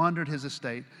 Squandered his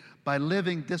estate by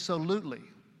living dissolutely.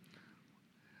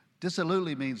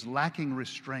 Dissolutely means lacking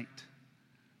restraint.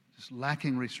 Just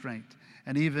lacking restraint.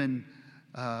 And even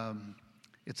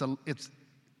to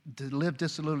live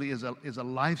dissolutely is a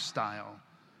lifestyle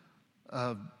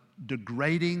of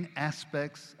degrading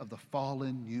aspects of the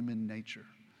fallen human nature.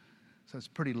 So it's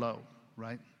pretty low,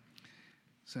 right?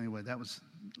 So anyway, that was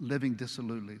living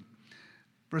dissolutely.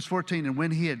 Verse 14, and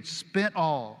when he had spent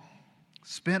all,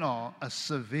 a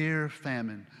severe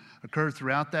famine occurred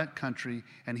throughout that country,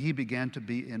 and he began to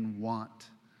be in want.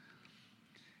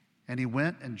 And he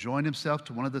went and joined himself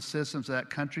to one of the citizens of that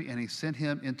country, and he sent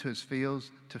him into his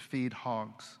fields to feed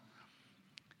hogs.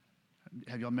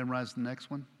 Have y'all memorized the next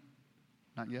one?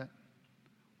 Not yet?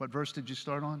 What verse did you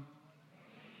start on?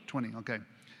 20, okay.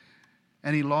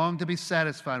 And he longed to be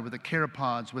satisfied with the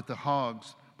caropods, with the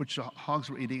hogs, which the hogs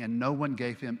were eating, and no one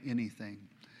gave him anything.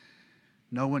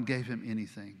 No one gave him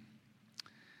anything.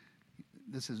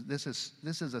 This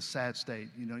is a sad state.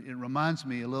 It reminds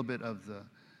me a little bit of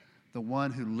the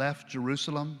one who left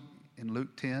Jerusalem in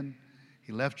Luke 10.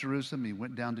 He left Jerusalem, he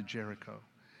went down to Jericho.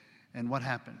 And what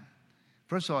happened?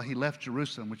 First of all, he left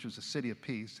Jerusalem, which was a city of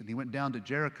peace, and he went down to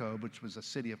Jericho, which was a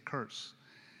city of curse.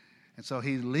 And so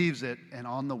he leaves it, and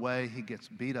on the way, he gets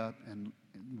beat up and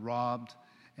robbed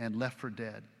and left for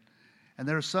dead. And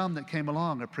there are some that came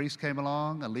along. A priest came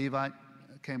along, a Levite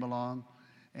came along,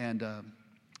 and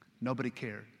nobody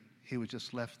cared. He was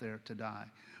just left there to die.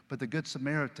 But the Good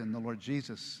Samaritan, the Lord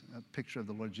Jesus, a picture of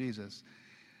the Lord Jesus,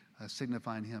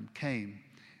 signifying him, came,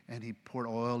 and he poured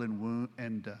oil and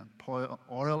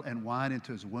wine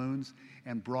into his wounds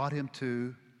and brought him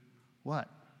to what?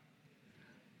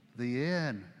 The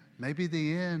inn. Maybe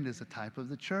the inn is a type of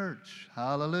the church.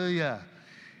 Hallelujah.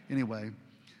 Anyway,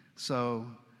 so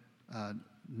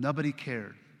nobody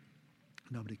cared.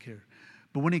 Nobody cared.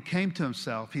 But when he came to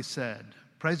himself, he said,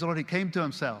 praise the Lord, he came to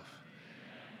himself.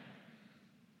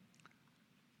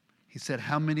 He said,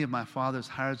 how many of my father's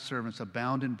hired servants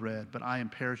abound in bread, but I am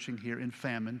perishing here in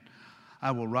famine?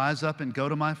 I will rise up and go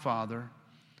to my father.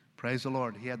 Praise the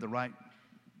Lord. He had the right.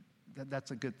 That's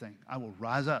a good thing. I will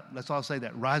rise up. Let's all say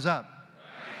that. Rise up.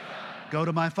 Go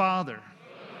to my Father.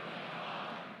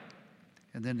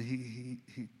 And then he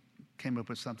came up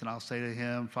with something. I'll say to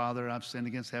him, Father, I've sinned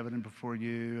against heaven and before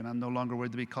you, and I'm no longer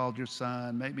worthy to be called your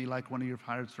son. Make me like one of your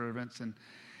hired servants. And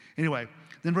anyway,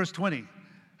 then verse 20.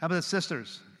 How about the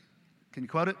sisters? Can you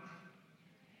quote it?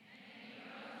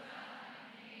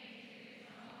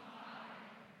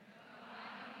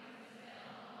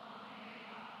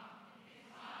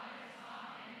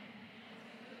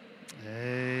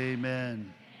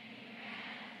 Amen.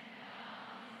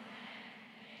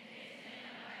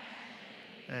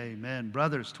 Amen.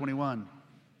 Brothers, 21.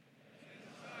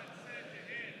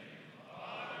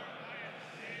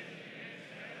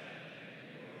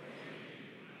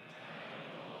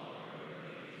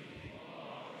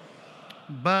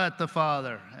 But the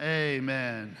Father,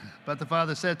 amen. But the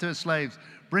Father said to his slaves,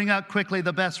 bring out quickly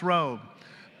the best robe,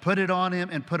 put it on him,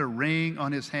 and put a ring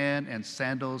on his hand and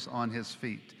sandals on his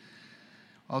feet.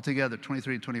 Altogether,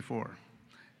 23 and 24.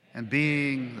 And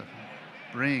bring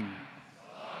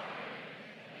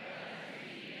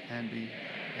and be,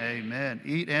 amen.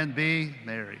 Eat and be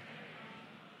merry.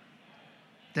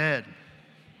 Dead,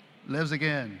 lives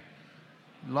again,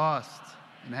 lost,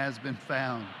 and has been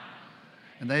found.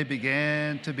 And they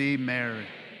began to be merry.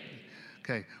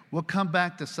 Okay, we'll come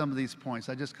back to some of these points.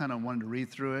 I just kind of wanted to read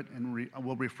through it, and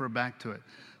we'll refer back to it.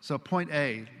 So point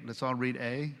A, let's all read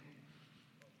A.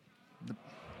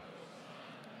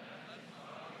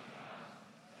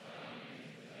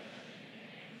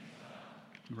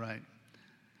 Right.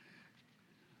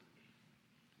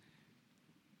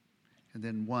 And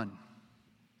then 1.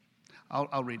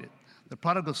 I'll read it. The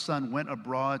prodigal son went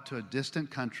abroad to a distant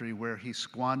country where he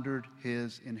squandered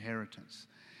his inheritance.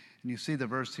 And you see the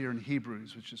verse here in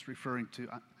Hebrews, which is referring to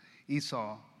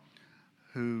Esau,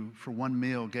 who for one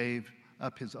meal gave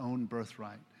up his own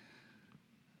birthright.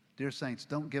 Dear saints,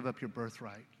 don't give up your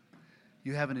birthright.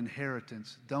 You have an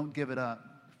inheritance. Don't give it up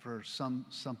for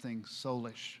something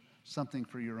soulish, something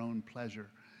for your own pleasure.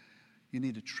 You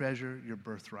need to treasure your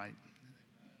birthright.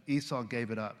 Esau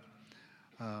gave it up.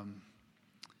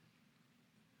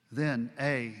 Then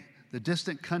A, the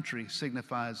distant country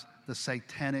signifies the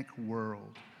satanic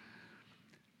world.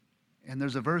 And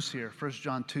there's a verse here, 1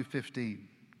 John 2:15. Do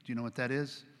you know what that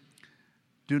is?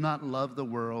 Do not love the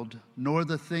world, nor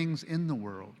the things in the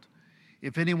world.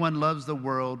 If anyone loves the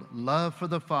world, love for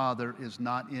the Father is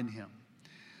not in him.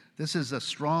 This is a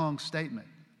strong statement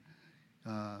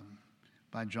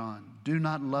by John. Do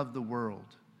not love the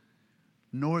world,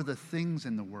 nor the things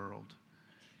in the world.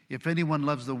 If anyone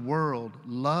loves the world,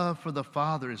 love for the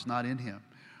Father is not in him.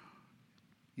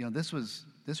 You know, this was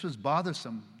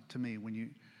bothersome to me when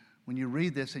you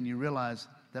read this and you realize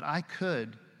that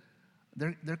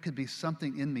there could be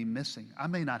something in me missing. I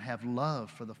may not have love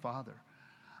for the Father.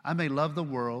 I may love the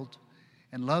world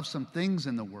and love some things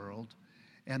in the world,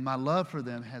 and my love for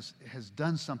them has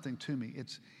done something to me.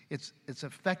 It's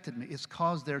affected me. It's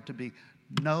caused there to be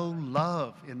no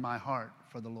love in my heart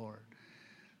for the Lord.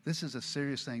 This is a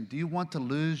serious thing. Do you want to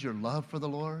lose your love for the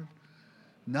Lord?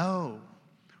 No.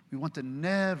 We want to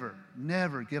never,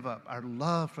 never give up our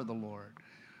love for the Lord.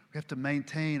 We have to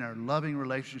maintain our loving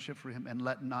relationship for Him and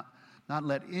not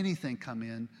let anything come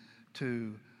in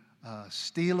to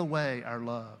steal away our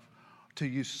love, to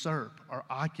usurp or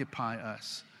occupy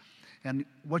us. And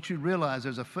what you realize,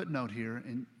 there's a footnote here,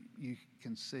 and you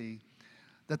can see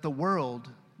that the world,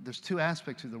 there's two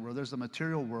aspects of the world. There's the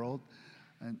material world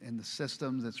and the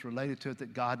systems that's related to it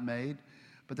that God made,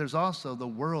 but there's also the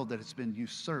world that has been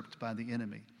usurped by the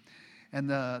enemy. And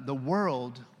the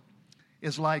world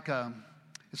is like a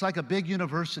big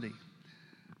university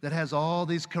that has all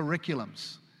these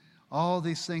curriculums, all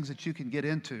these things that you can get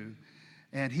into,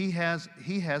 and he has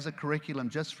a curriculum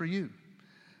just for you.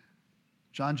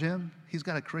 John Jim, he's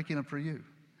got a curriculum for you.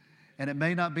 And it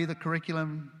may not be the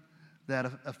curriculum that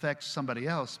affects somebody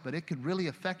else, but it could really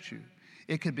affect you.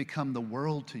 It could become the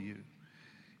world to you.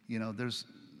 You know, there's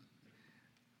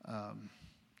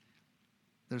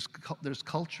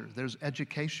culture, there's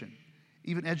education.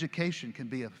 Even education can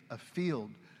be a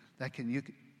field that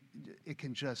it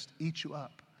can just eat you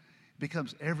up. It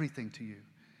becomes everything to you.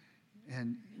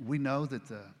 And we know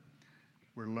that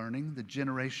we're learning the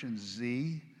Generation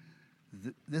Z.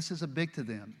 This is a big thing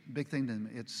to them.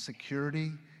 It's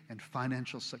security and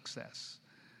financial success.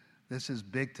 This is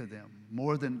big to them,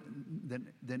 more than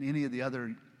any of the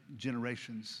other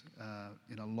generations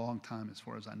in a long time, as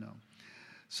far as I know.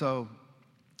 So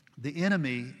the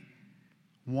enemy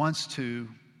wants to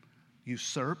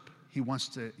usurp. He wants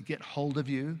to get hold of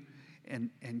you and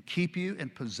keep you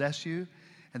and possess you.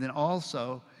 And then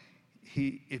also,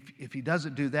 if he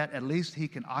doesn't do that, at least he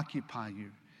can occupy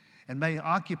you and may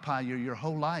occupy you your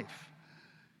whole life.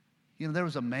 You know, there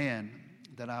was a man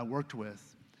that I worked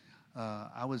with.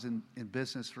 I was in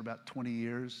business for about 20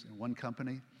 years in one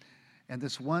company. And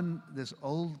this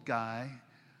old guy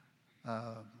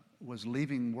was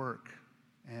leaving work,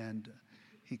 and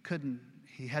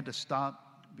he had to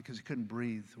stop because he couldn't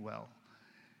breathe well.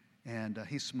 And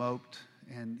he smoked,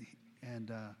 and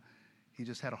he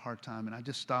just had a hard time. And I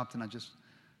just stopped and I just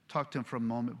talked to him for a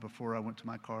moment before I went to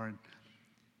my car.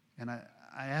 And I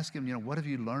asked him, you know, what have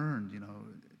you learned? You know,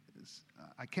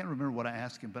 I can't remember what I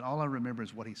asked him, but all I remember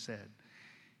is what he said.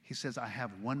 He says, I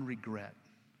have one regret.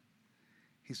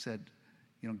 He said,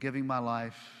 you know, giving my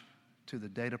life to the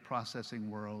data processing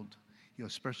world, you know,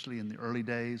 especially in the early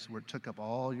days where it took up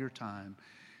all your time,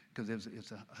 because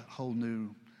it's a whole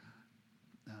new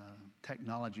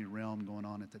technology realm going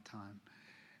on at the time.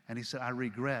 And he said, I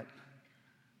regret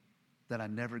that I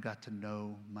never got to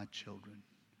know my children,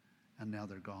 and now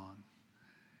they're gone.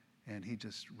 And he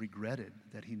just regretted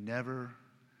that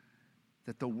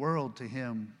that the world to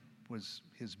him was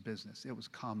his business. It was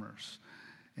commerce.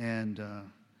 And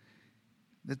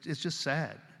it's just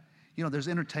sad. You know, there's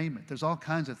entertainment. There's all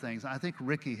kinds of things. I think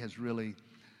Ricky has really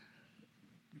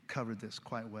covered this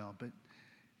quite well. But,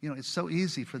 you know, it's so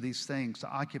easy for these things to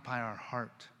occupy our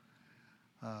heart.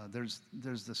 There's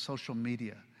the social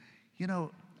media. You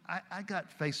know, I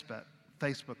got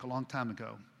Facebook a long time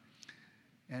ago.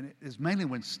 And it was mainly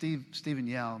when Stephen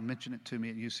Yao mentioned it to me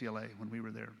at UCLA when we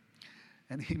were there.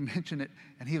 And he mentioned it,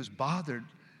 and he was bothered.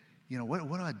 You know, what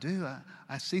do I do?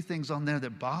 I see things on there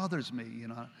that bothers me, you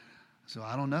know. So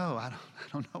I don't know. I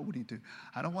don't know what do you do.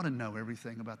 I don't want to know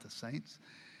everything about the saints.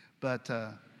 But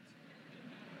I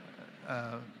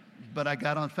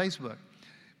got on Facebook.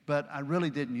 But I really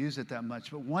didn't use it that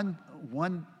much. But one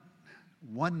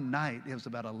night, it was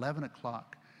about 11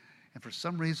 o'clock. And for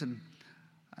some reason,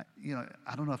 you know,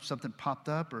 I don't know if something popped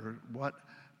up or what,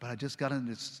 but I just got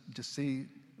in to see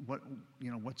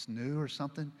what's new or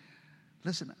something.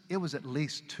 Listen, it was at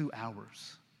least 2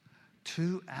 hours.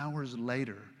 2 hours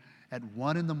later, at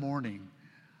 1 a.m,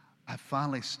 I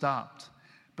finally stopped.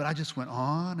 But I just went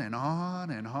on and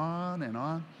on and on and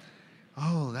on.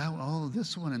 Oh,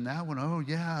 this one and that one. Oh,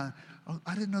 yeah. Oh,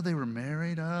 I didn't know they were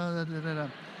married.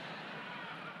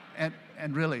 And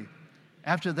really,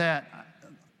 after that,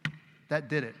 that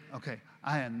did it. Okay,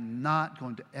 I am not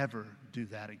going to ever do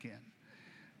that again.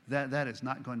 That is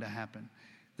not going to happen.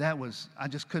 I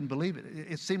just couldn't believe it.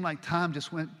 It seemed like time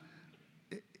just went,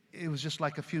 it was just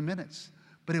like a few minutes,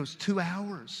 but it was 2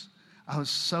 hours. I was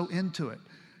so into it.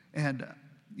 And,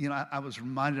 you know, I was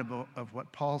reminded of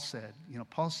what Paul said. You know,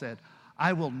 Paul said,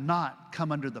 I will not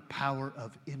come under the power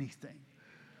of anything.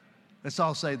 Let's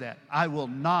all say that. I will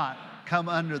not come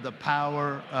under the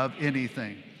power of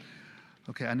anything.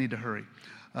 Okay, I need to hurry.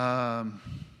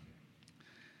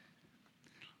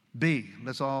 B,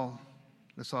 let's all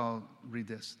read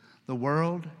this. The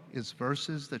world is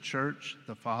versus the church,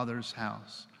 the Father's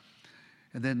house.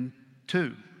 And then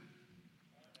 2,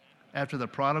 after the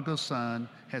prodigal son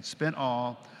had spent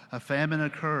all, a famine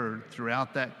occurred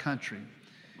throughout that country.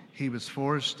 He was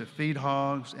forced to feed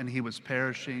hogs, and he was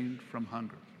perishing from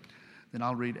hunger. Then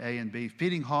I'll read A and B.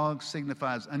 Feeding hogs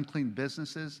signifies unclean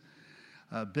business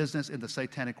in the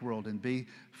satanic world. And B,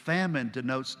 famine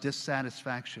denotes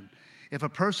dissatisfaction. If a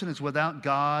person is without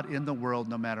God in the world,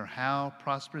 no matter how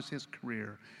prosperous his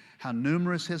career, how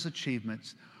numerous his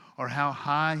achievements, or how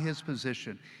high his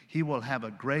position, he will have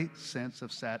a great sense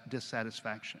of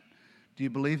dissatisfaction. Do you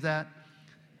believe that?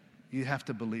 You have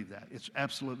to believe that. It's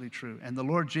absolutely true. And the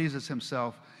Lord Jesus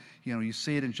himself, you know, you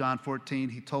see it in John 14.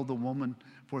 He told the woman,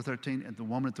 4:13, and the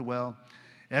woman at the well,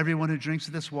 everyone who drinks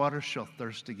of this water shall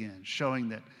thirst again, showing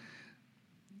that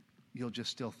you'll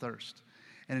just still thirst.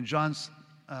 And in John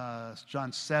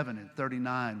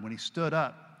 7:39, when he stood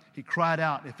up, he cried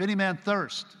out, if any man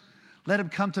thirst, let him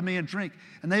come to me and drink.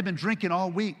 And they've been drinking all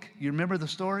week. You remember the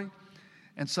story?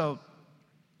 And so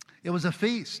it was a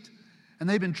feast. And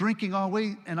they've been drinking all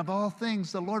week. And of all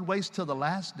things, the Lord waits till the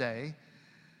last day.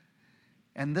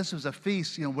 And this was a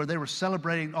feast, you know, where they were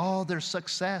celebrating all their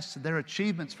success, their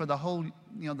achievements for the whole,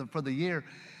 you know, for the year.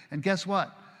 And guess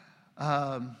what?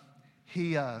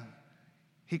 He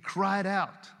cried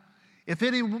out, if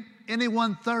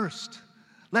anyone thirst,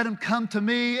 let him come to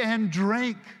me and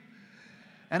drink.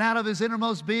 And out of his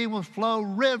innermost being will flow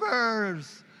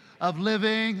rivers of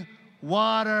living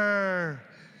water.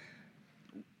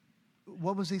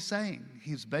 What was he saying?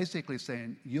 He's basically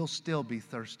saying, you'll still be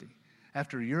thirsty.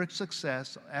 After your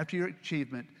success, after your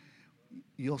achievement,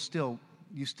 you still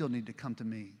need to come to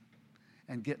me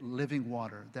and get living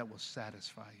water that will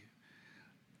satisfy you.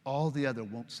 All the other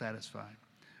won't satisfy.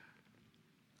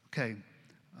 Okay.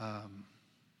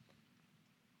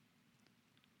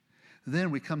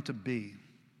 Then we come to B.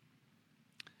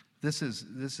 This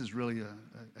is really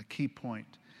a key point.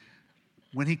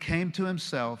 When he came to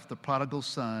himself, the prodigal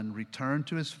son returned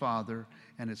to his father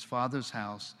and his father's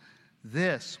house.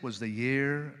 This was the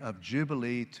year of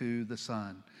jubilee to the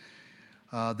son.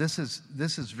 This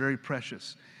is very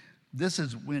precious. This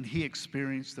is when he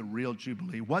experienced the real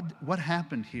jubilee. What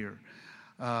happened here?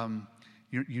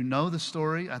 You know the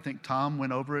story. I think Tom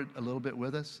went over it a little bit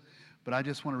with us, but I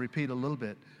just want to repeat a little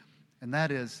bit. And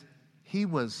that is, he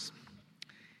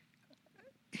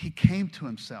came to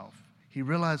himself. He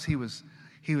realized he was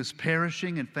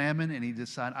perishing in famine, and he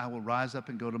decided, I will rise up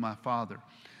and go to my father.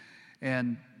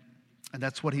 And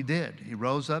that's what he did. He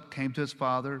rose up, came to his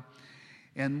father.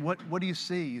 And what do you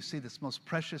see? You see this most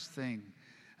precious thing,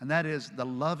 and that is the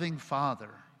loving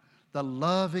father. The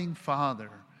loving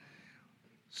father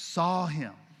saw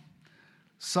him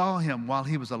while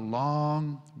he was a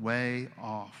long way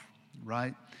off,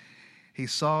 right? He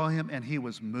saw him, and he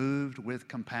was moved with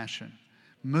compassion.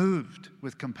 Moved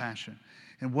with compassion.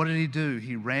 And what did he do?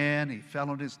 He ran, he fell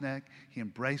on his neck, he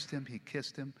embraced him, he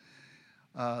kissed him.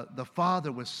 The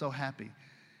father was so happy.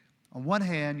 On one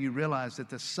hand, you realize that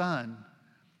the son,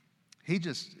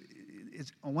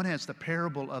 on one hand, it's the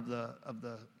parable of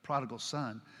the prodigal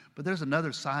son, but there's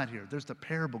another side here. There's the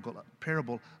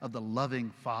parable of the loving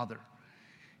father.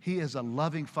 He is a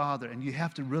loving father, and you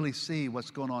have to really see what's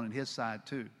going on in his side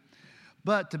too.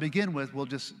 But to begin with, we'll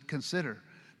just consider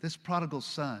this prodigal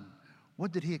son.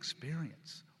 What did he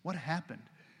experience? What happened?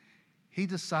 He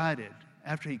decided,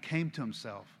 after he came to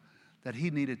himself, that he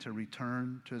needed to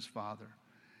return to his father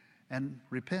and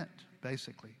repent,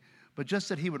 basically. But just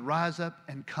that he would rise up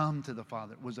and come to the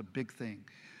father was a big thing.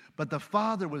 But the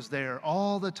father was there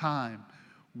all the time,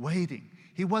 waiting.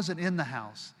 He wasn't in the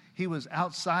house. He was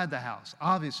outside the house.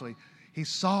 Obviously, he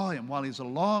saw him while he was a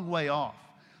long way off.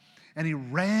 And he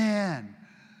ran.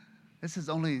 This is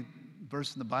the only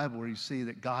verse in the Bible where you see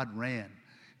that God ran.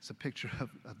 It's a picture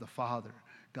of the Father,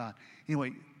 God.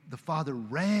 Anyway, the Father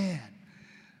ran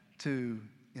to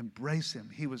embrace him.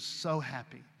 He was so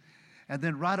happy. And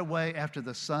then right away after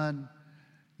the son,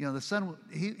 the son,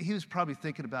 he was probably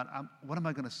thinking about, what am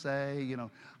I going to say?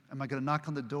 Am I going to knock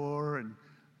on the door and,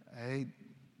 hey,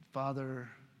 Father,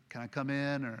 can I come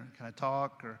in, or can I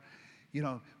talk? Or,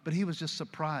 but he was just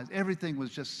surprised. Everything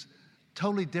was just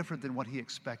totally different than what he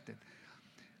expected.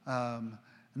 And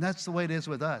that's the way it is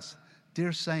with us.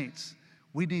 Dear saints,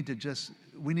 we need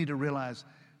to realize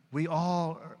we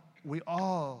all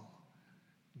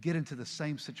get into the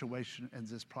same situation as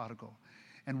this prodigal.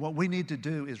 And what we need to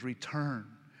do is return.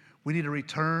 We need to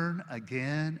return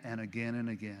again and again and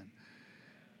again.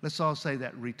 Let's all say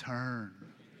that, return.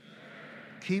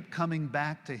 Keep coming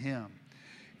back to him.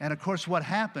 And of course, what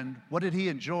happened, what did he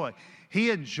enjoy?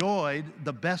 He enjoyed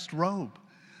the best robe.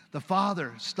 The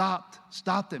father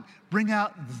stopped him. Bring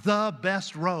out the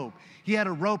best robe. He had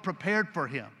a robe prepared for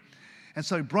him. And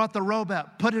so he brought the robe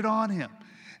out, put it on him.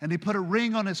 And he put a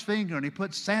ring on his finger, and he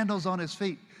put sandals on his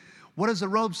feet. What does the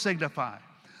robe signify?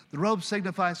 The robe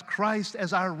signifies Christ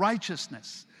as our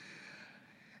righteousness.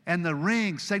 And the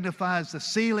ring signifies the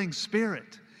sealing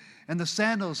Spirit. And the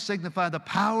sandals signify the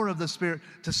power of the Spirit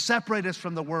to separate us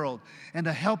from the world and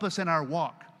to help us in our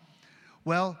walk.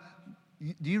 Well,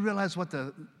 do you realize what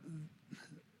that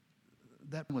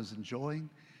was enjoying?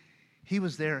 He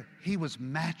was there. He was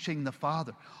matching the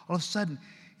Father. All of a sudden,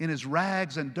 in his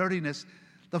rags and dirtiness,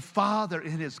 the Father,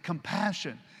 in his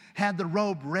compassion, had the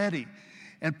robe ready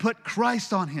and put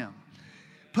Christ on him.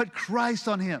 Put Christ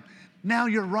on him. Now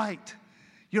you're right.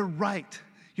 You're right.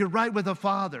 You're right with the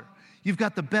Father. You've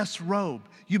got the best robe.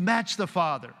 You match the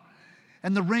Father.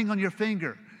 And the ring on your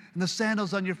finger and the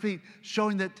sandals on your feet,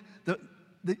 showing that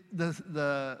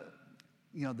the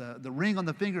ring on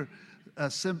the finger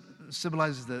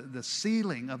symbolizes the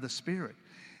sealing of the Spirit.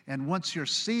 And once you're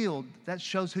sealed, that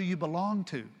shows who you belong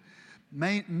to.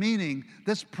 Meaning,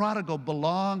 this prodigal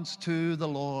belongs to the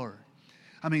Lord.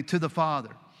 To the Father.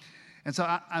 And so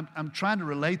I'm trying to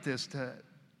relate this to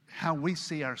how we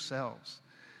see ourselves.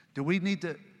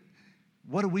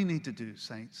 What do we need to do,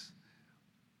 saints?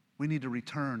 We need to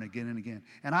return again and again.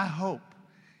 And I hope,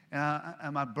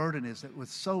 and my burden is that with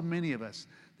so many of us,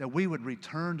 that we would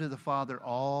return to the Father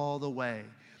all the way.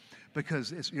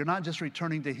 Because you're not just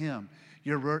returning to him,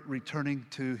 you're returning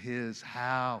to his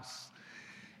house.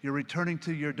 You're returning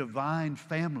to your divine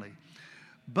family.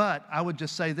 But I would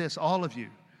just say this, all of you,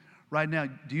 right now,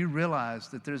 do you realize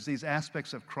that there's these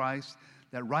aspects of Christ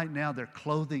that right now they're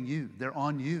clothing you, they're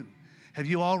on you? Have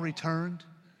you all returned?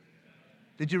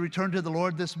 Did you return to the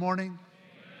Lord this morning?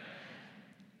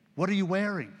 What are you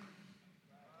wearing?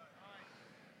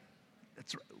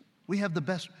 We have the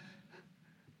best.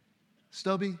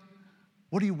 Stoby,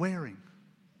 what are you wearing?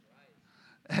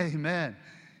 Amen.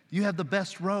 You have the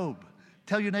best robe.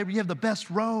 Tell your neighbor, you have the best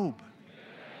robe.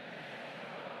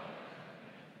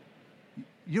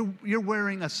 You're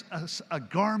wearing a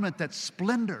garment that's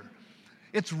splendor.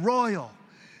 It's royal.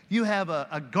 You have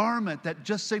a garment that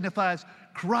just signifies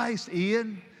Christ,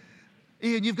 Ian.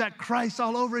 Ian, you've got Christ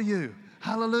all over you.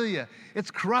 Hallelujah.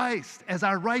 It's Christ as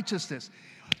our righteousness.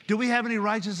 Do we have any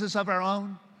righteousness of our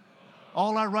own?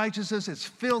 All our righteousness is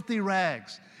filthy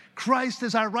rags. Christ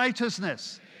is our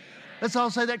righteousness. Let's all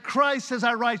say that Christ is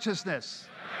our righteousness.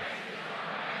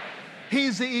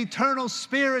 He's the eternal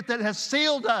Spirit that has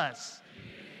sealed us.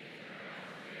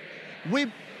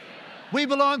 We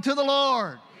belong to the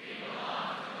Lord.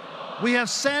 We have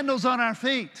sandals on our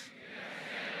feet.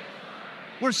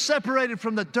 We're separated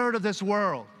from the dirt of this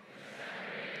world.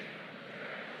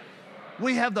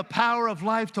 We have the power of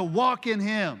life to walk in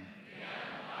Him.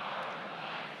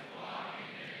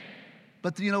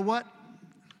 But you know what?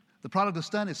 The prodigal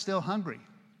son is still hungry,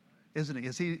 isn't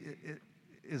he?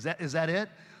 Is that it?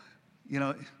 You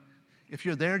know, if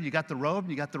you're there, you got the robe,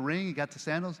 you got the ring, you got the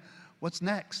sandals. What's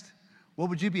next? What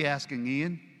would you be asking,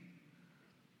 Ian?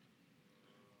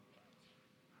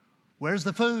 Where's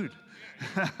the food?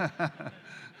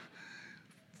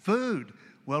 Food.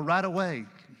 Well, right away,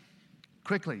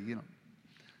 quickly,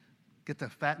 get the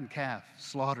fattened calf,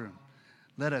 slaughter him.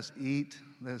 Let us eat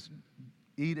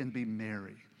and be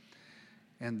merry.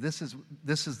 And this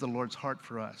is the Lord's heart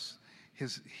for us.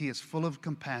 He is full of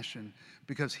compassion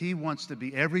because He wants to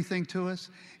be everything to us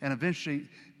and eventually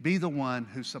be the one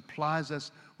who supplies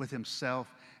us with Himself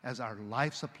as our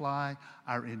life supply,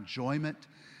 our enjoyment.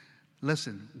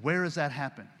 Listen, where does that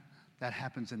happen? That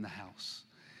happens in the house.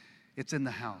 It's in the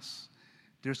house.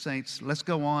 Dear saints, let's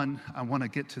go on. I want to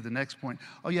get to the next point.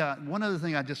 Oh yeah, one other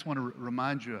thing I just want to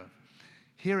remind you of.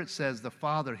 Here it says the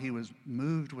Father, He was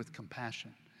moved with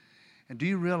compassion. And do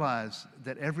you realize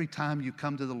that every time you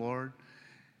come to the Lord,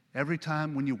 every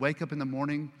time when you wake up in the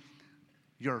morning,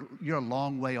 you're a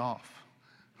long way off.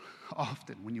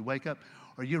 Often when you wake up,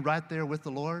 are you right there with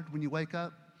the Lord when you wake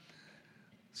up?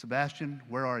 Sebastian,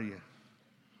 where are you?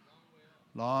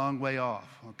 Long way off,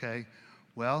 okay.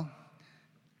 Well,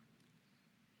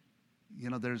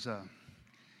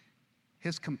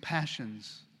 His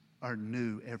compassions are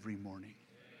new every morning.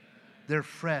 They're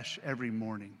fresh every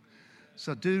morning.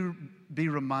 So do be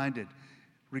reminded,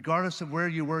 regardless of where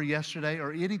you were yesterday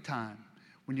or any time,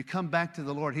 when you come back to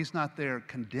the Lord, He's not there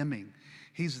condemning.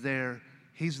 He's there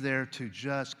to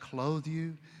just clothe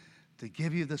you, to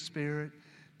give you the Spirit,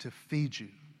 to feed you,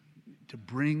 to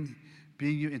bring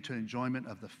you into enjoyment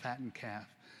of the fattened calf.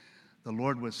 The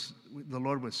Lord was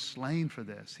slain for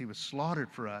this. He was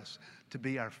slaughtered for us to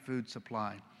be our food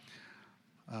supply.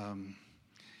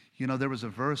 There was a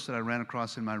verse that I ran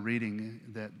across in my reading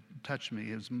that touched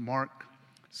me. It was Mark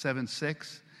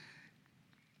 7:6.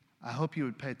 I hope you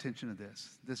would pay attention to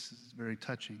this. This is very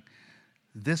touching.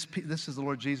 This is the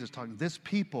Lord Jesus talking. This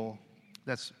people,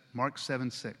 that's Mark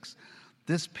 7:6.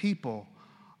 This people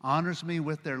honors me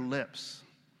with their lips,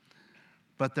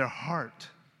 but their heart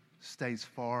stays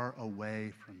far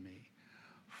away from me.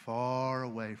 Far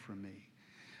away from me.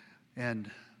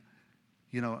 And,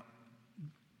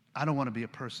 I don't want to be a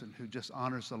person who just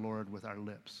honors the Lord with our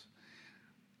lips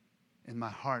and my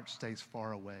heart stays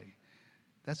far away.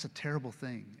 That's a terrible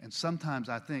thing. And sometimes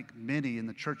I think many in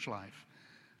the church life,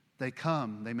 they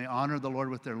may honor the Lord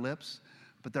with their lips,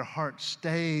 but their heart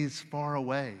stays far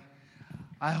away.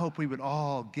 I hope we would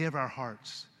all give our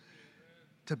hearts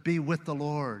to be with the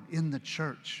Lord in the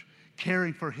church,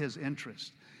 caring for His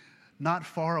interest, not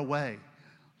far away.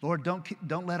 Lord,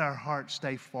 don't let our heart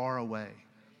stay far away.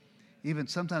 Even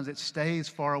sometimes it stays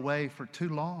far away for too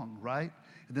long, right?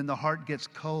 And then the heart gets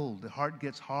cold, the heart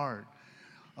gets hard.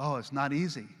 Oh, it's not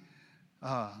easy.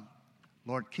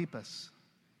 Lord, keep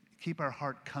our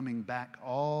heart coming back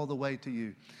all the way to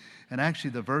You. And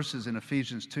actually the verses in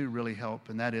Ephesians 2 really help,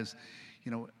 and that is,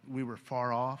 we were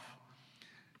far off,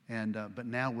 but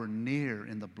now we're near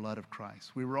in the blood of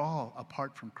Christ. We were all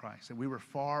apart from Christ, and we were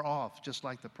far off, just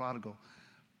like the prodigal.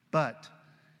 But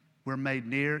we're made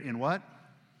near in what?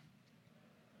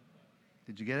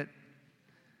 Did you get it?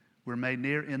 We're made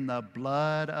near in the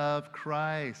blood of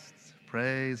Christ.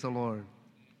 Praise the Lord.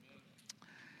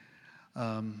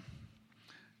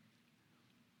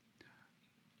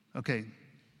 Okay.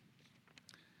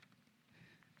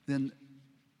 Then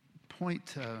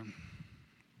point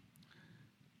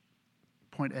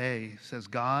A says,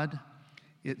 God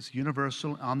It's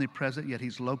universal, omnipresent, yet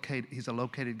he's a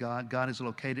located God. God is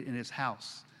located in his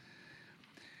house.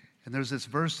 And there's this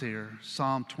verse here,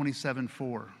 Psalm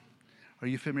 27:4. Are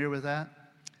you familiar with that?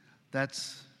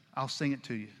 I'll sing it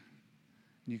to you.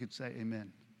 And you could say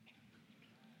amen.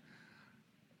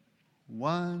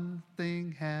 One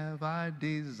thing have I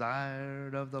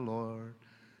desired of the Lord,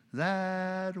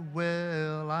 that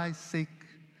will I seek,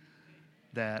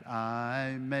 that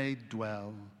I may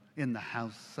dwell in the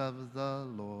house of the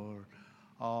Lord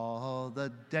all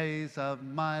the days of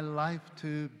my life,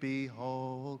 to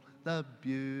behold the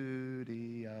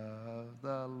beauty of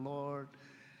the Lord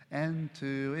and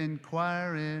to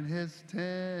inquire in his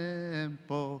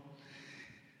temple.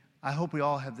 I hope we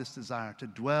all have this desire to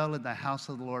dwell in the house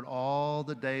of the Lord all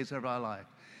the days of our life.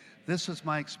 This was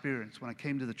my experience when I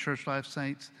came to the Church Life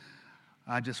Saints.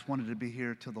 I just wanted to be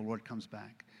here till the Lord comes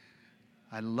back.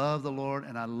 I love the Lord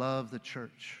and I love the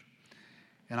church.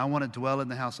 And I want to dwell in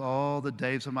the house all the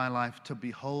days of my life, to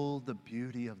behold the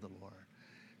beauty of the Lord,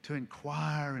 to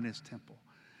inquire in his temple.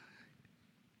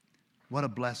 What a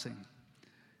blessing.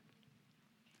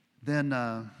 Then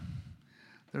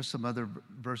there's some other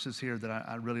verses here that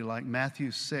I really like.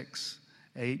 Matthew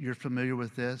 6:8, you're familiar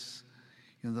with this.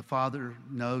 You know, the Father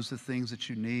knows the things that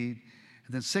you need.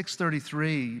 And then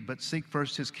 6:33, but seek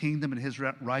first his kingdom and his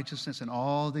righteousness, and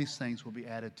all these things will be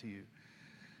added to you.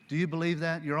 Do you believe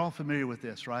that? You're all familiar with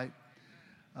this, right?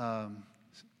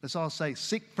 Let's all say,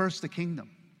 seek first the kingdom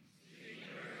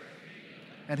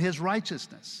and his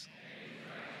righteousness,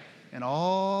 and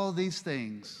all these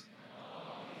things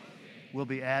will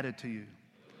be added to you.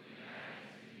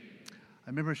 I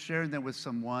remember sharing that with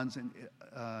some ones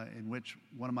in which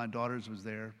one of my daughters was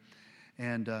there,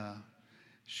 and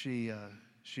she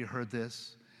heard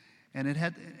this, and it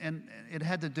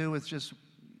had to do with just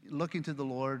looking to the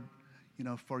Lord, you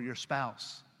know, for your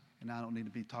spouse. And I don't need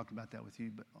to be talking about that with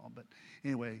you, but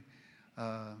anyway,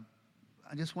 I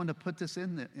just wanted to put this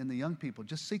in the young people.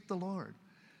 Just seek the Lord,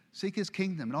 seek his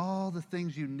kingdom, and all the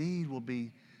things you need will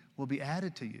be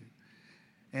added to you.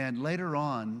 And later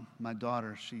on, my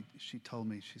daughter, she told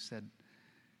me, she said,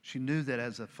 she knew that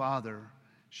as a father,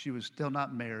 she was still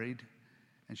not married,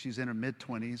 and she's in her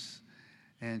mid-20s,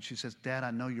 and she says, Dad,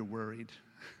 I know you're worried.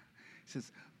 She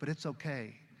says, but it's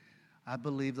okay. I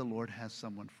believe the Lord has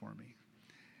someone for me.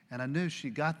 And I knew she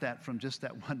got that from just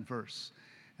that one verse.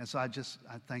 And so I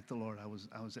thanked the Lord. I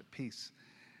was at peace.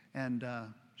 And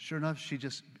sure enough, she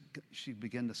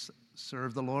began to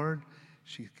serve the Lord.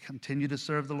 She continued to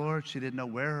serve the Lord. She didn't know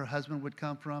where her husband would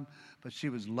come from, but she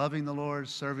was loving the Lord,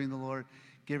 serving the Lord,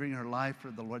 giving her life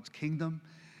for the Lord's kingdom.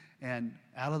 And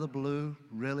out of the blue,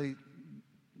 really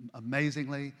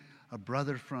amazingly, a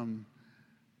brother from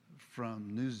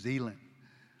New Zealand,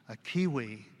 a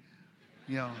Kiwi,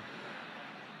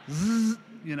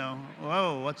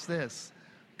 whoa, what's this?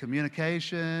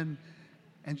 Communication.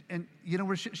 And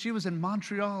she was in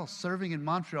Montreal, serving in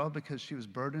Montreal because she was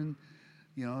burdened,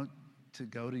 to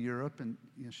go to Europe, and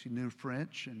she knew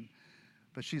French,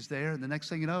 but she's there, and the next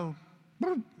thing you know,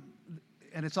 boom,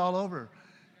 and it's all over.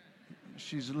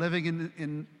 She's living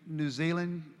in New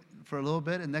Zealand for a little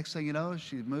bit, and next thing you know,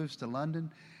 she moves to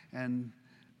London, and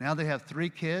now they have 3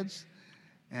 kids,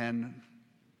 and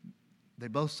they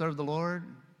both serve the Lord.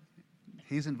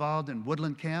 He's involved in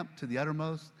Woodland Camp to the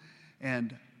uttermost,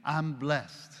 and I'm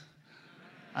blessed.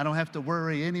 I don't have to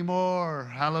worry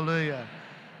anymore. Hallelujah.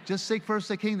 Just seek first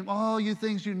the kingdom. All you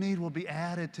things you need will be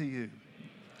added to you.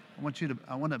 I want you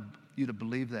to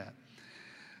believe that.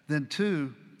 Then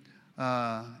 2,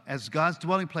 as God's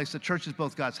dwelling place, the church is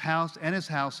both God's house and his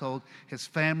household, his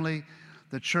family.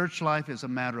 The church life is a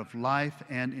matter of life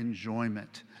and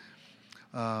enjoyment.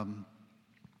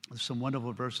 There's some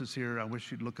wonderful verses here. I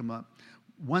wish you'd look them up.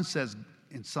 One says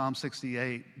in Psalm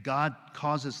 68, God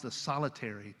causes the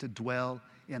solitary to dwell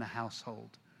in a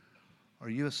household. Are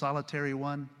you a solitary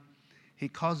one? He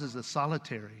causes the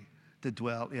solitary to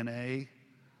dwell in a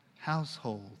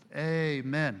household.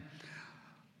 Amen.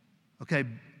 Okay,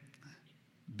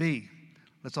 B,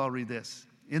 let's all read this.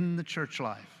 In the church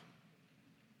life.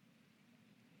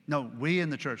 No, we in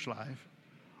the church life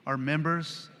are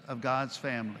members of God's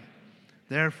family.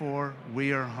 Therefore,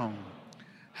 we are home.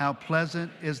 How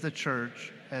pleasant is the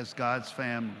church as God's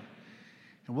family.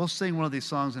 And we'll sing one of these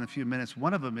songs in a few minutes.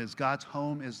 One of them is God's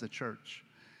home is the church.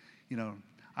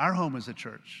 Our home is the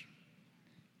church.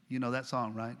 You know that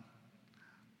song, right?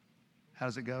 How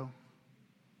does it go?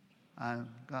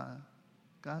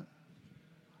 God,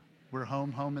 we're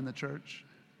home in the church.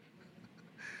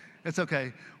 It's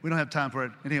okay. We don't have time for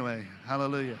it. Anyway,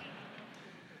 hallelujah.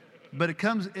 But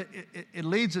it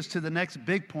leads us to the next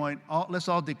big point. Let's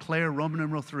all declare Roman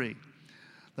numeral 3.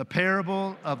 The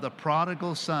parable of the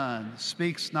prodigal son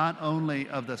speaks not only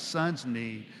of the son's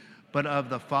need, but of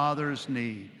the father's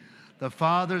need. The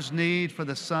father's need for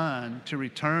the son to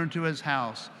return to his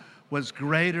house was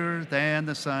greater than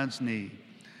the son's need.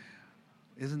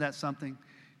 Isn't that something?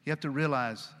 You have to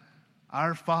realize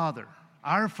our Father,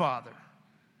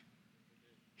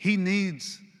 He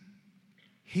needs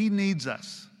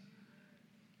us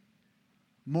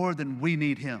more than we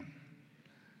need Him.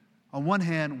 On one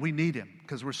hand, we need Him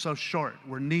because we're so short,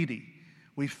 we're needy,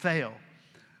 we fail.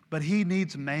 But He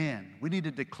needs man. We need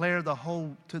to declare to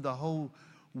the whole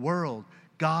world,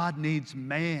 God needs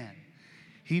man.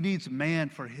 He needs man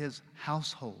for His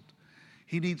household.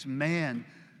 He needs man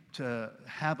to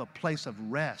have a place of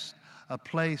rest, a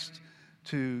place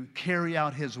to carry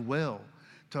out His will,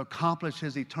 to accomplish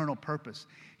His eternal purpose.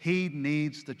 He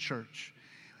needs the church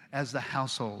as the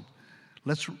household.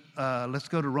 Let's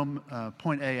go to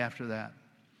point A after that.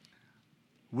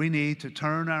 We need to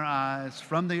turn our eyes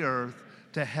from the earth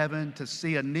to heaven to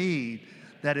see a need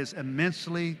that is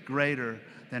immensely greater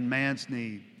than man's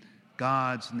need,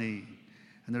 God's need.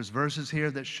 And there's verses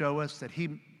here that show us that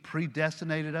He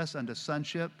predestinated us unto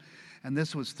sonship, and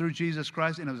this was through Jesus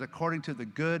Christ, and it was according to the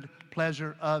good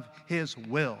pleasure of His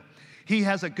will. He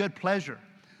has a good pleasure.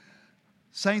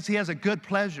 Saints, He has a good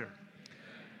pleasure.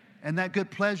 And that good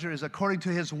pleasure is according to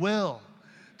His will,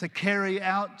 to carry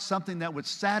out something that would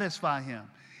satisfy Him.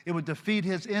 It would defeat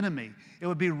His enemy. It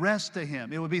would be rest to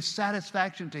Him. It would be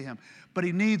satisfaction to Him. But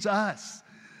He needs us.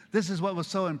 This is what was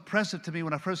so impressive to me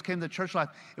when I first came to church life.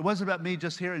 It wasn't about me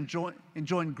just here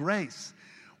enjoying grace.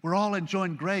 We're all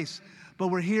enjoying grace, but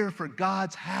we're here for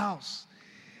God's house.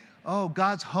 Oh,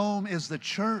 God's home is the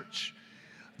church.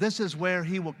 This is where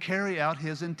He will carry out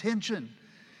His intention.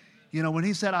 You know, when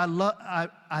He said,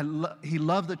 He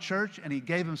loved the church and He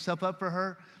gave Himself up for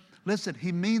her, listen,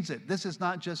 He means it. This is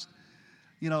not just,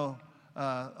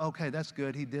 okay, that's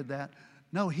good, He did that.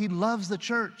 No, He loves the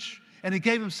church and He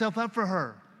gave Himself up for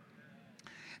her.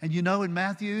 And you know, in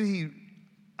Matthew,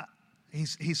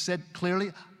 he said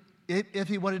clearly,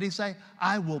 what did He say?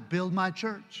 I will build my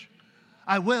church.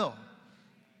 I will.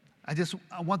 I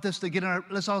want this to get in our,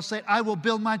 let's all say, I will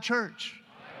build my church.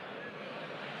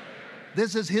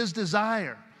 This is His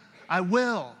desire. I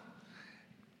will.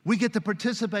 We get to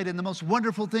participate in the most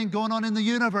wonderful thing going on in the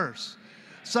universe.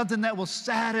 Something that will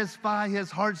satisfy His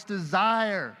heart's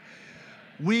desire.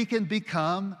 We can be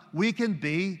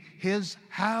His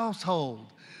household.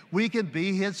 We can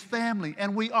be His family,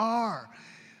 and we are.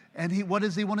 And what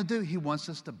does He want to do? He wants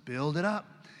us to build it up.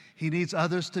 He needs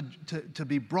others to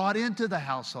be brought into the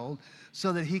household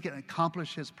so that He can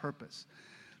accomplish His purpose.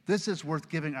 This is worth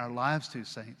giving our lives to,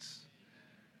 saints.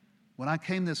 When I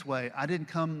came this way, I didn't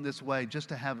come this way just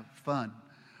to have fun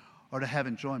or to have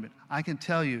enjoyment. I can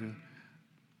tell you,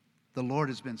 the Lord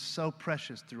has been so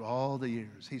precious through all the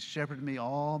years. He's shepherded me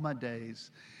all my days.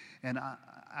 And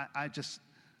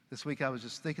this week I was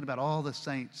just thinking about all the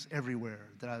saints everywhere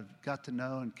that I've got to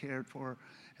know and cared for,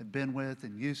 have been with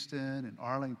in Houston and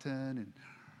Arlington and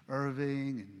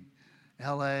Irving and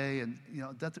LA and,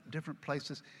 different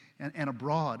places and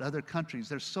abroad, other countries.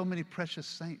 There's so many precious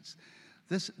saints.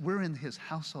 We're in His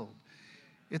household.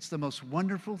 It's the most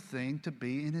wonderful thing to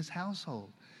be in His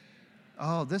household.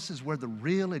 Oh, this is where the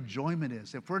real enjoyment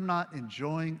is. If we're not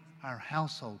enjoying our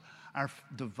household, our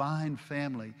divine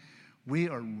family, we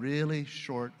are really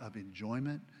short of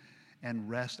enjoyment and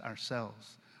rest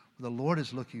ourselves. The Lord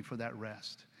is looking for that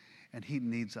rest, and He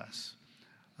needs us.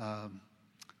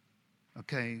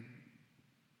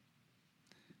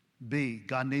 B,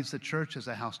 God needs the church as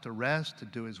a house to rest, to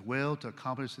do His will, to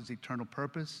accomplish His eternal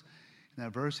purpose. In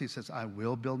that verse, He says, I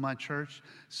will build my church.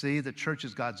 See, the church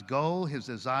is God's goal, His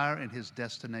desire, and His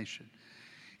destination.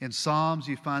 In Psalms,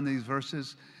 you find these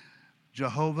verses.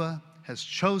 Jehovah has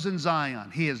chosen Zion.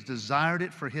 He has desired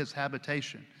it for His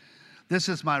habitation. This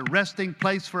is my resting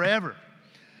place forever.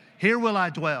 Here will I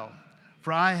dwell,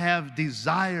 for I have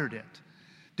desired it.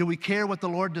 Do we care what the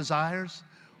Lord desires?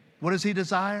 What does He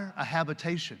desire? A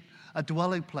habitation, a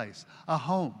dwelling place, a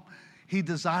home. He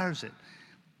desires it.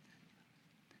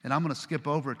 And I'm going to skip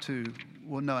over to,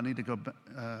 I need to go back.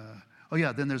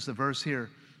 Then there's the verse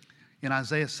here in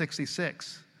Isaiah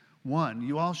 66:1.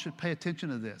 You all should pay attention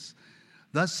to this.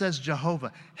 Thus says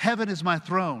Jehovah, heaven is my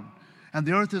throne, and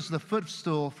the earth is the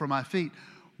footstool for my feet.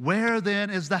 Where then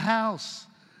is the house?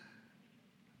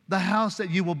 The house that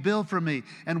you will build for me.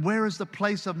 And where is the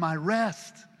place of my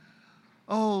rest?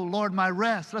 Oh, Lord, my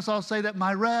rest. Let's all say that,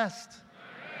 my rest.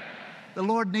 The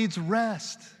Lord needs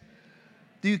rest.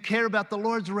 Do you care about the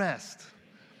Lord's rest?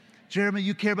 Jeremy,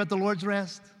 you care about the Lord's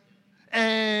rest?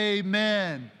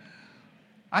 Amen.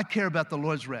 I care about the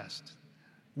Lord's rest.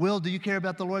 Will, do you care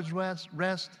about the Lord's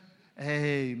rest?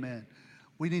 Amen.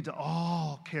 We need to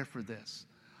all care for this.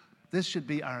 This should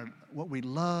be what we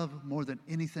love more than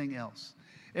anything else.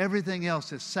 Everything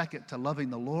else is second to loving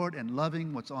the Lord and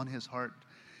loving what's on his heart,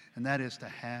 and that is to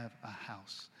have a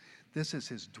house. This is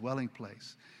his dwelling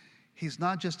place. He's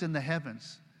not just in the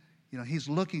heavens. You know, he's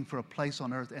looking for a place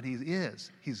on earth, and he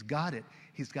is. He's got it.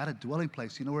 He's got a dwelling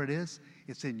place. You know where it is?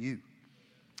 It's in you.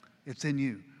 It's in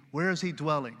you. Where is he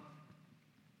dwelling?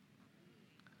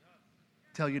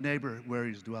 Tell your neighbor where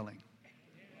he's dwelling.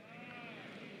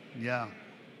 Yeah.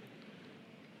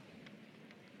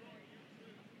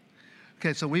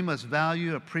 Okay, so we must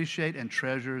value, appreciate, and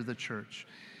treasure the church.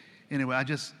 Anyway,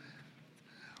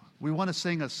 we want to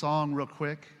sing a song real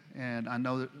quick, and I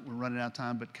know that we're running out of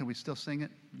time, but can we still sing it?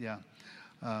 Yeah.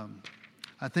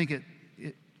 I think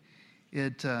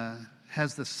it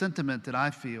has the sentiment that I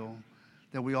feel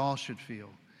that we all should feel.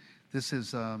 This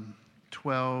is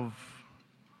 12,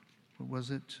 what was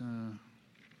it?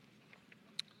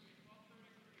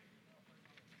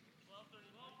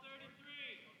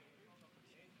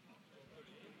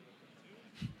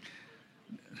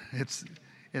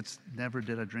 It's never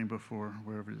did I dream before,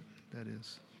 wherever that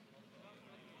is.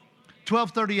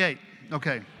 12:38.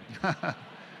 Okay.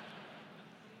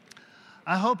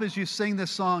 I hope as you sing this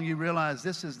song, you realize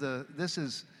this is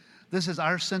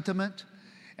our sentiment,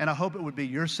 and I hope it would be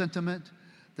your sentiment.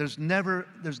 There's never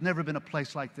been a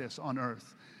place like this on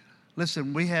earth.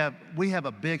 Listen, we have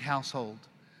a big household.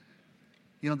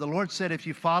 You know, the Lord said, if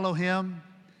you follow him,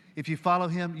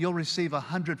 you'll receive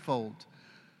 100-fold.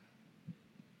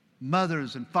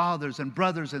 Mothers and fathers and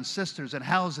brothers and sisters and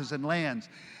houses and lands.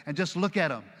 And just look at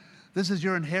them. This is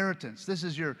your inheritance. This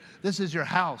is your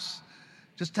house.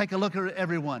 Just take a look at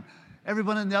everyone.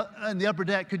 Everyone in the upper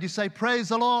deck, could you say, praise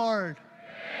the Lord? Praise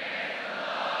the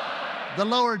Lord. The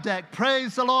lower deck,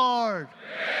 praise the Lord. Praise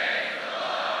the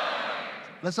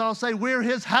Lord. Let's all say, we're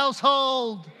his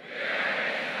household. We're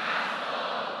his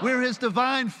household. We're his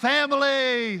divine family.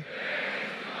 We're his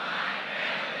divine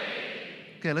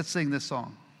family. Okay, let's sing this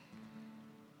song.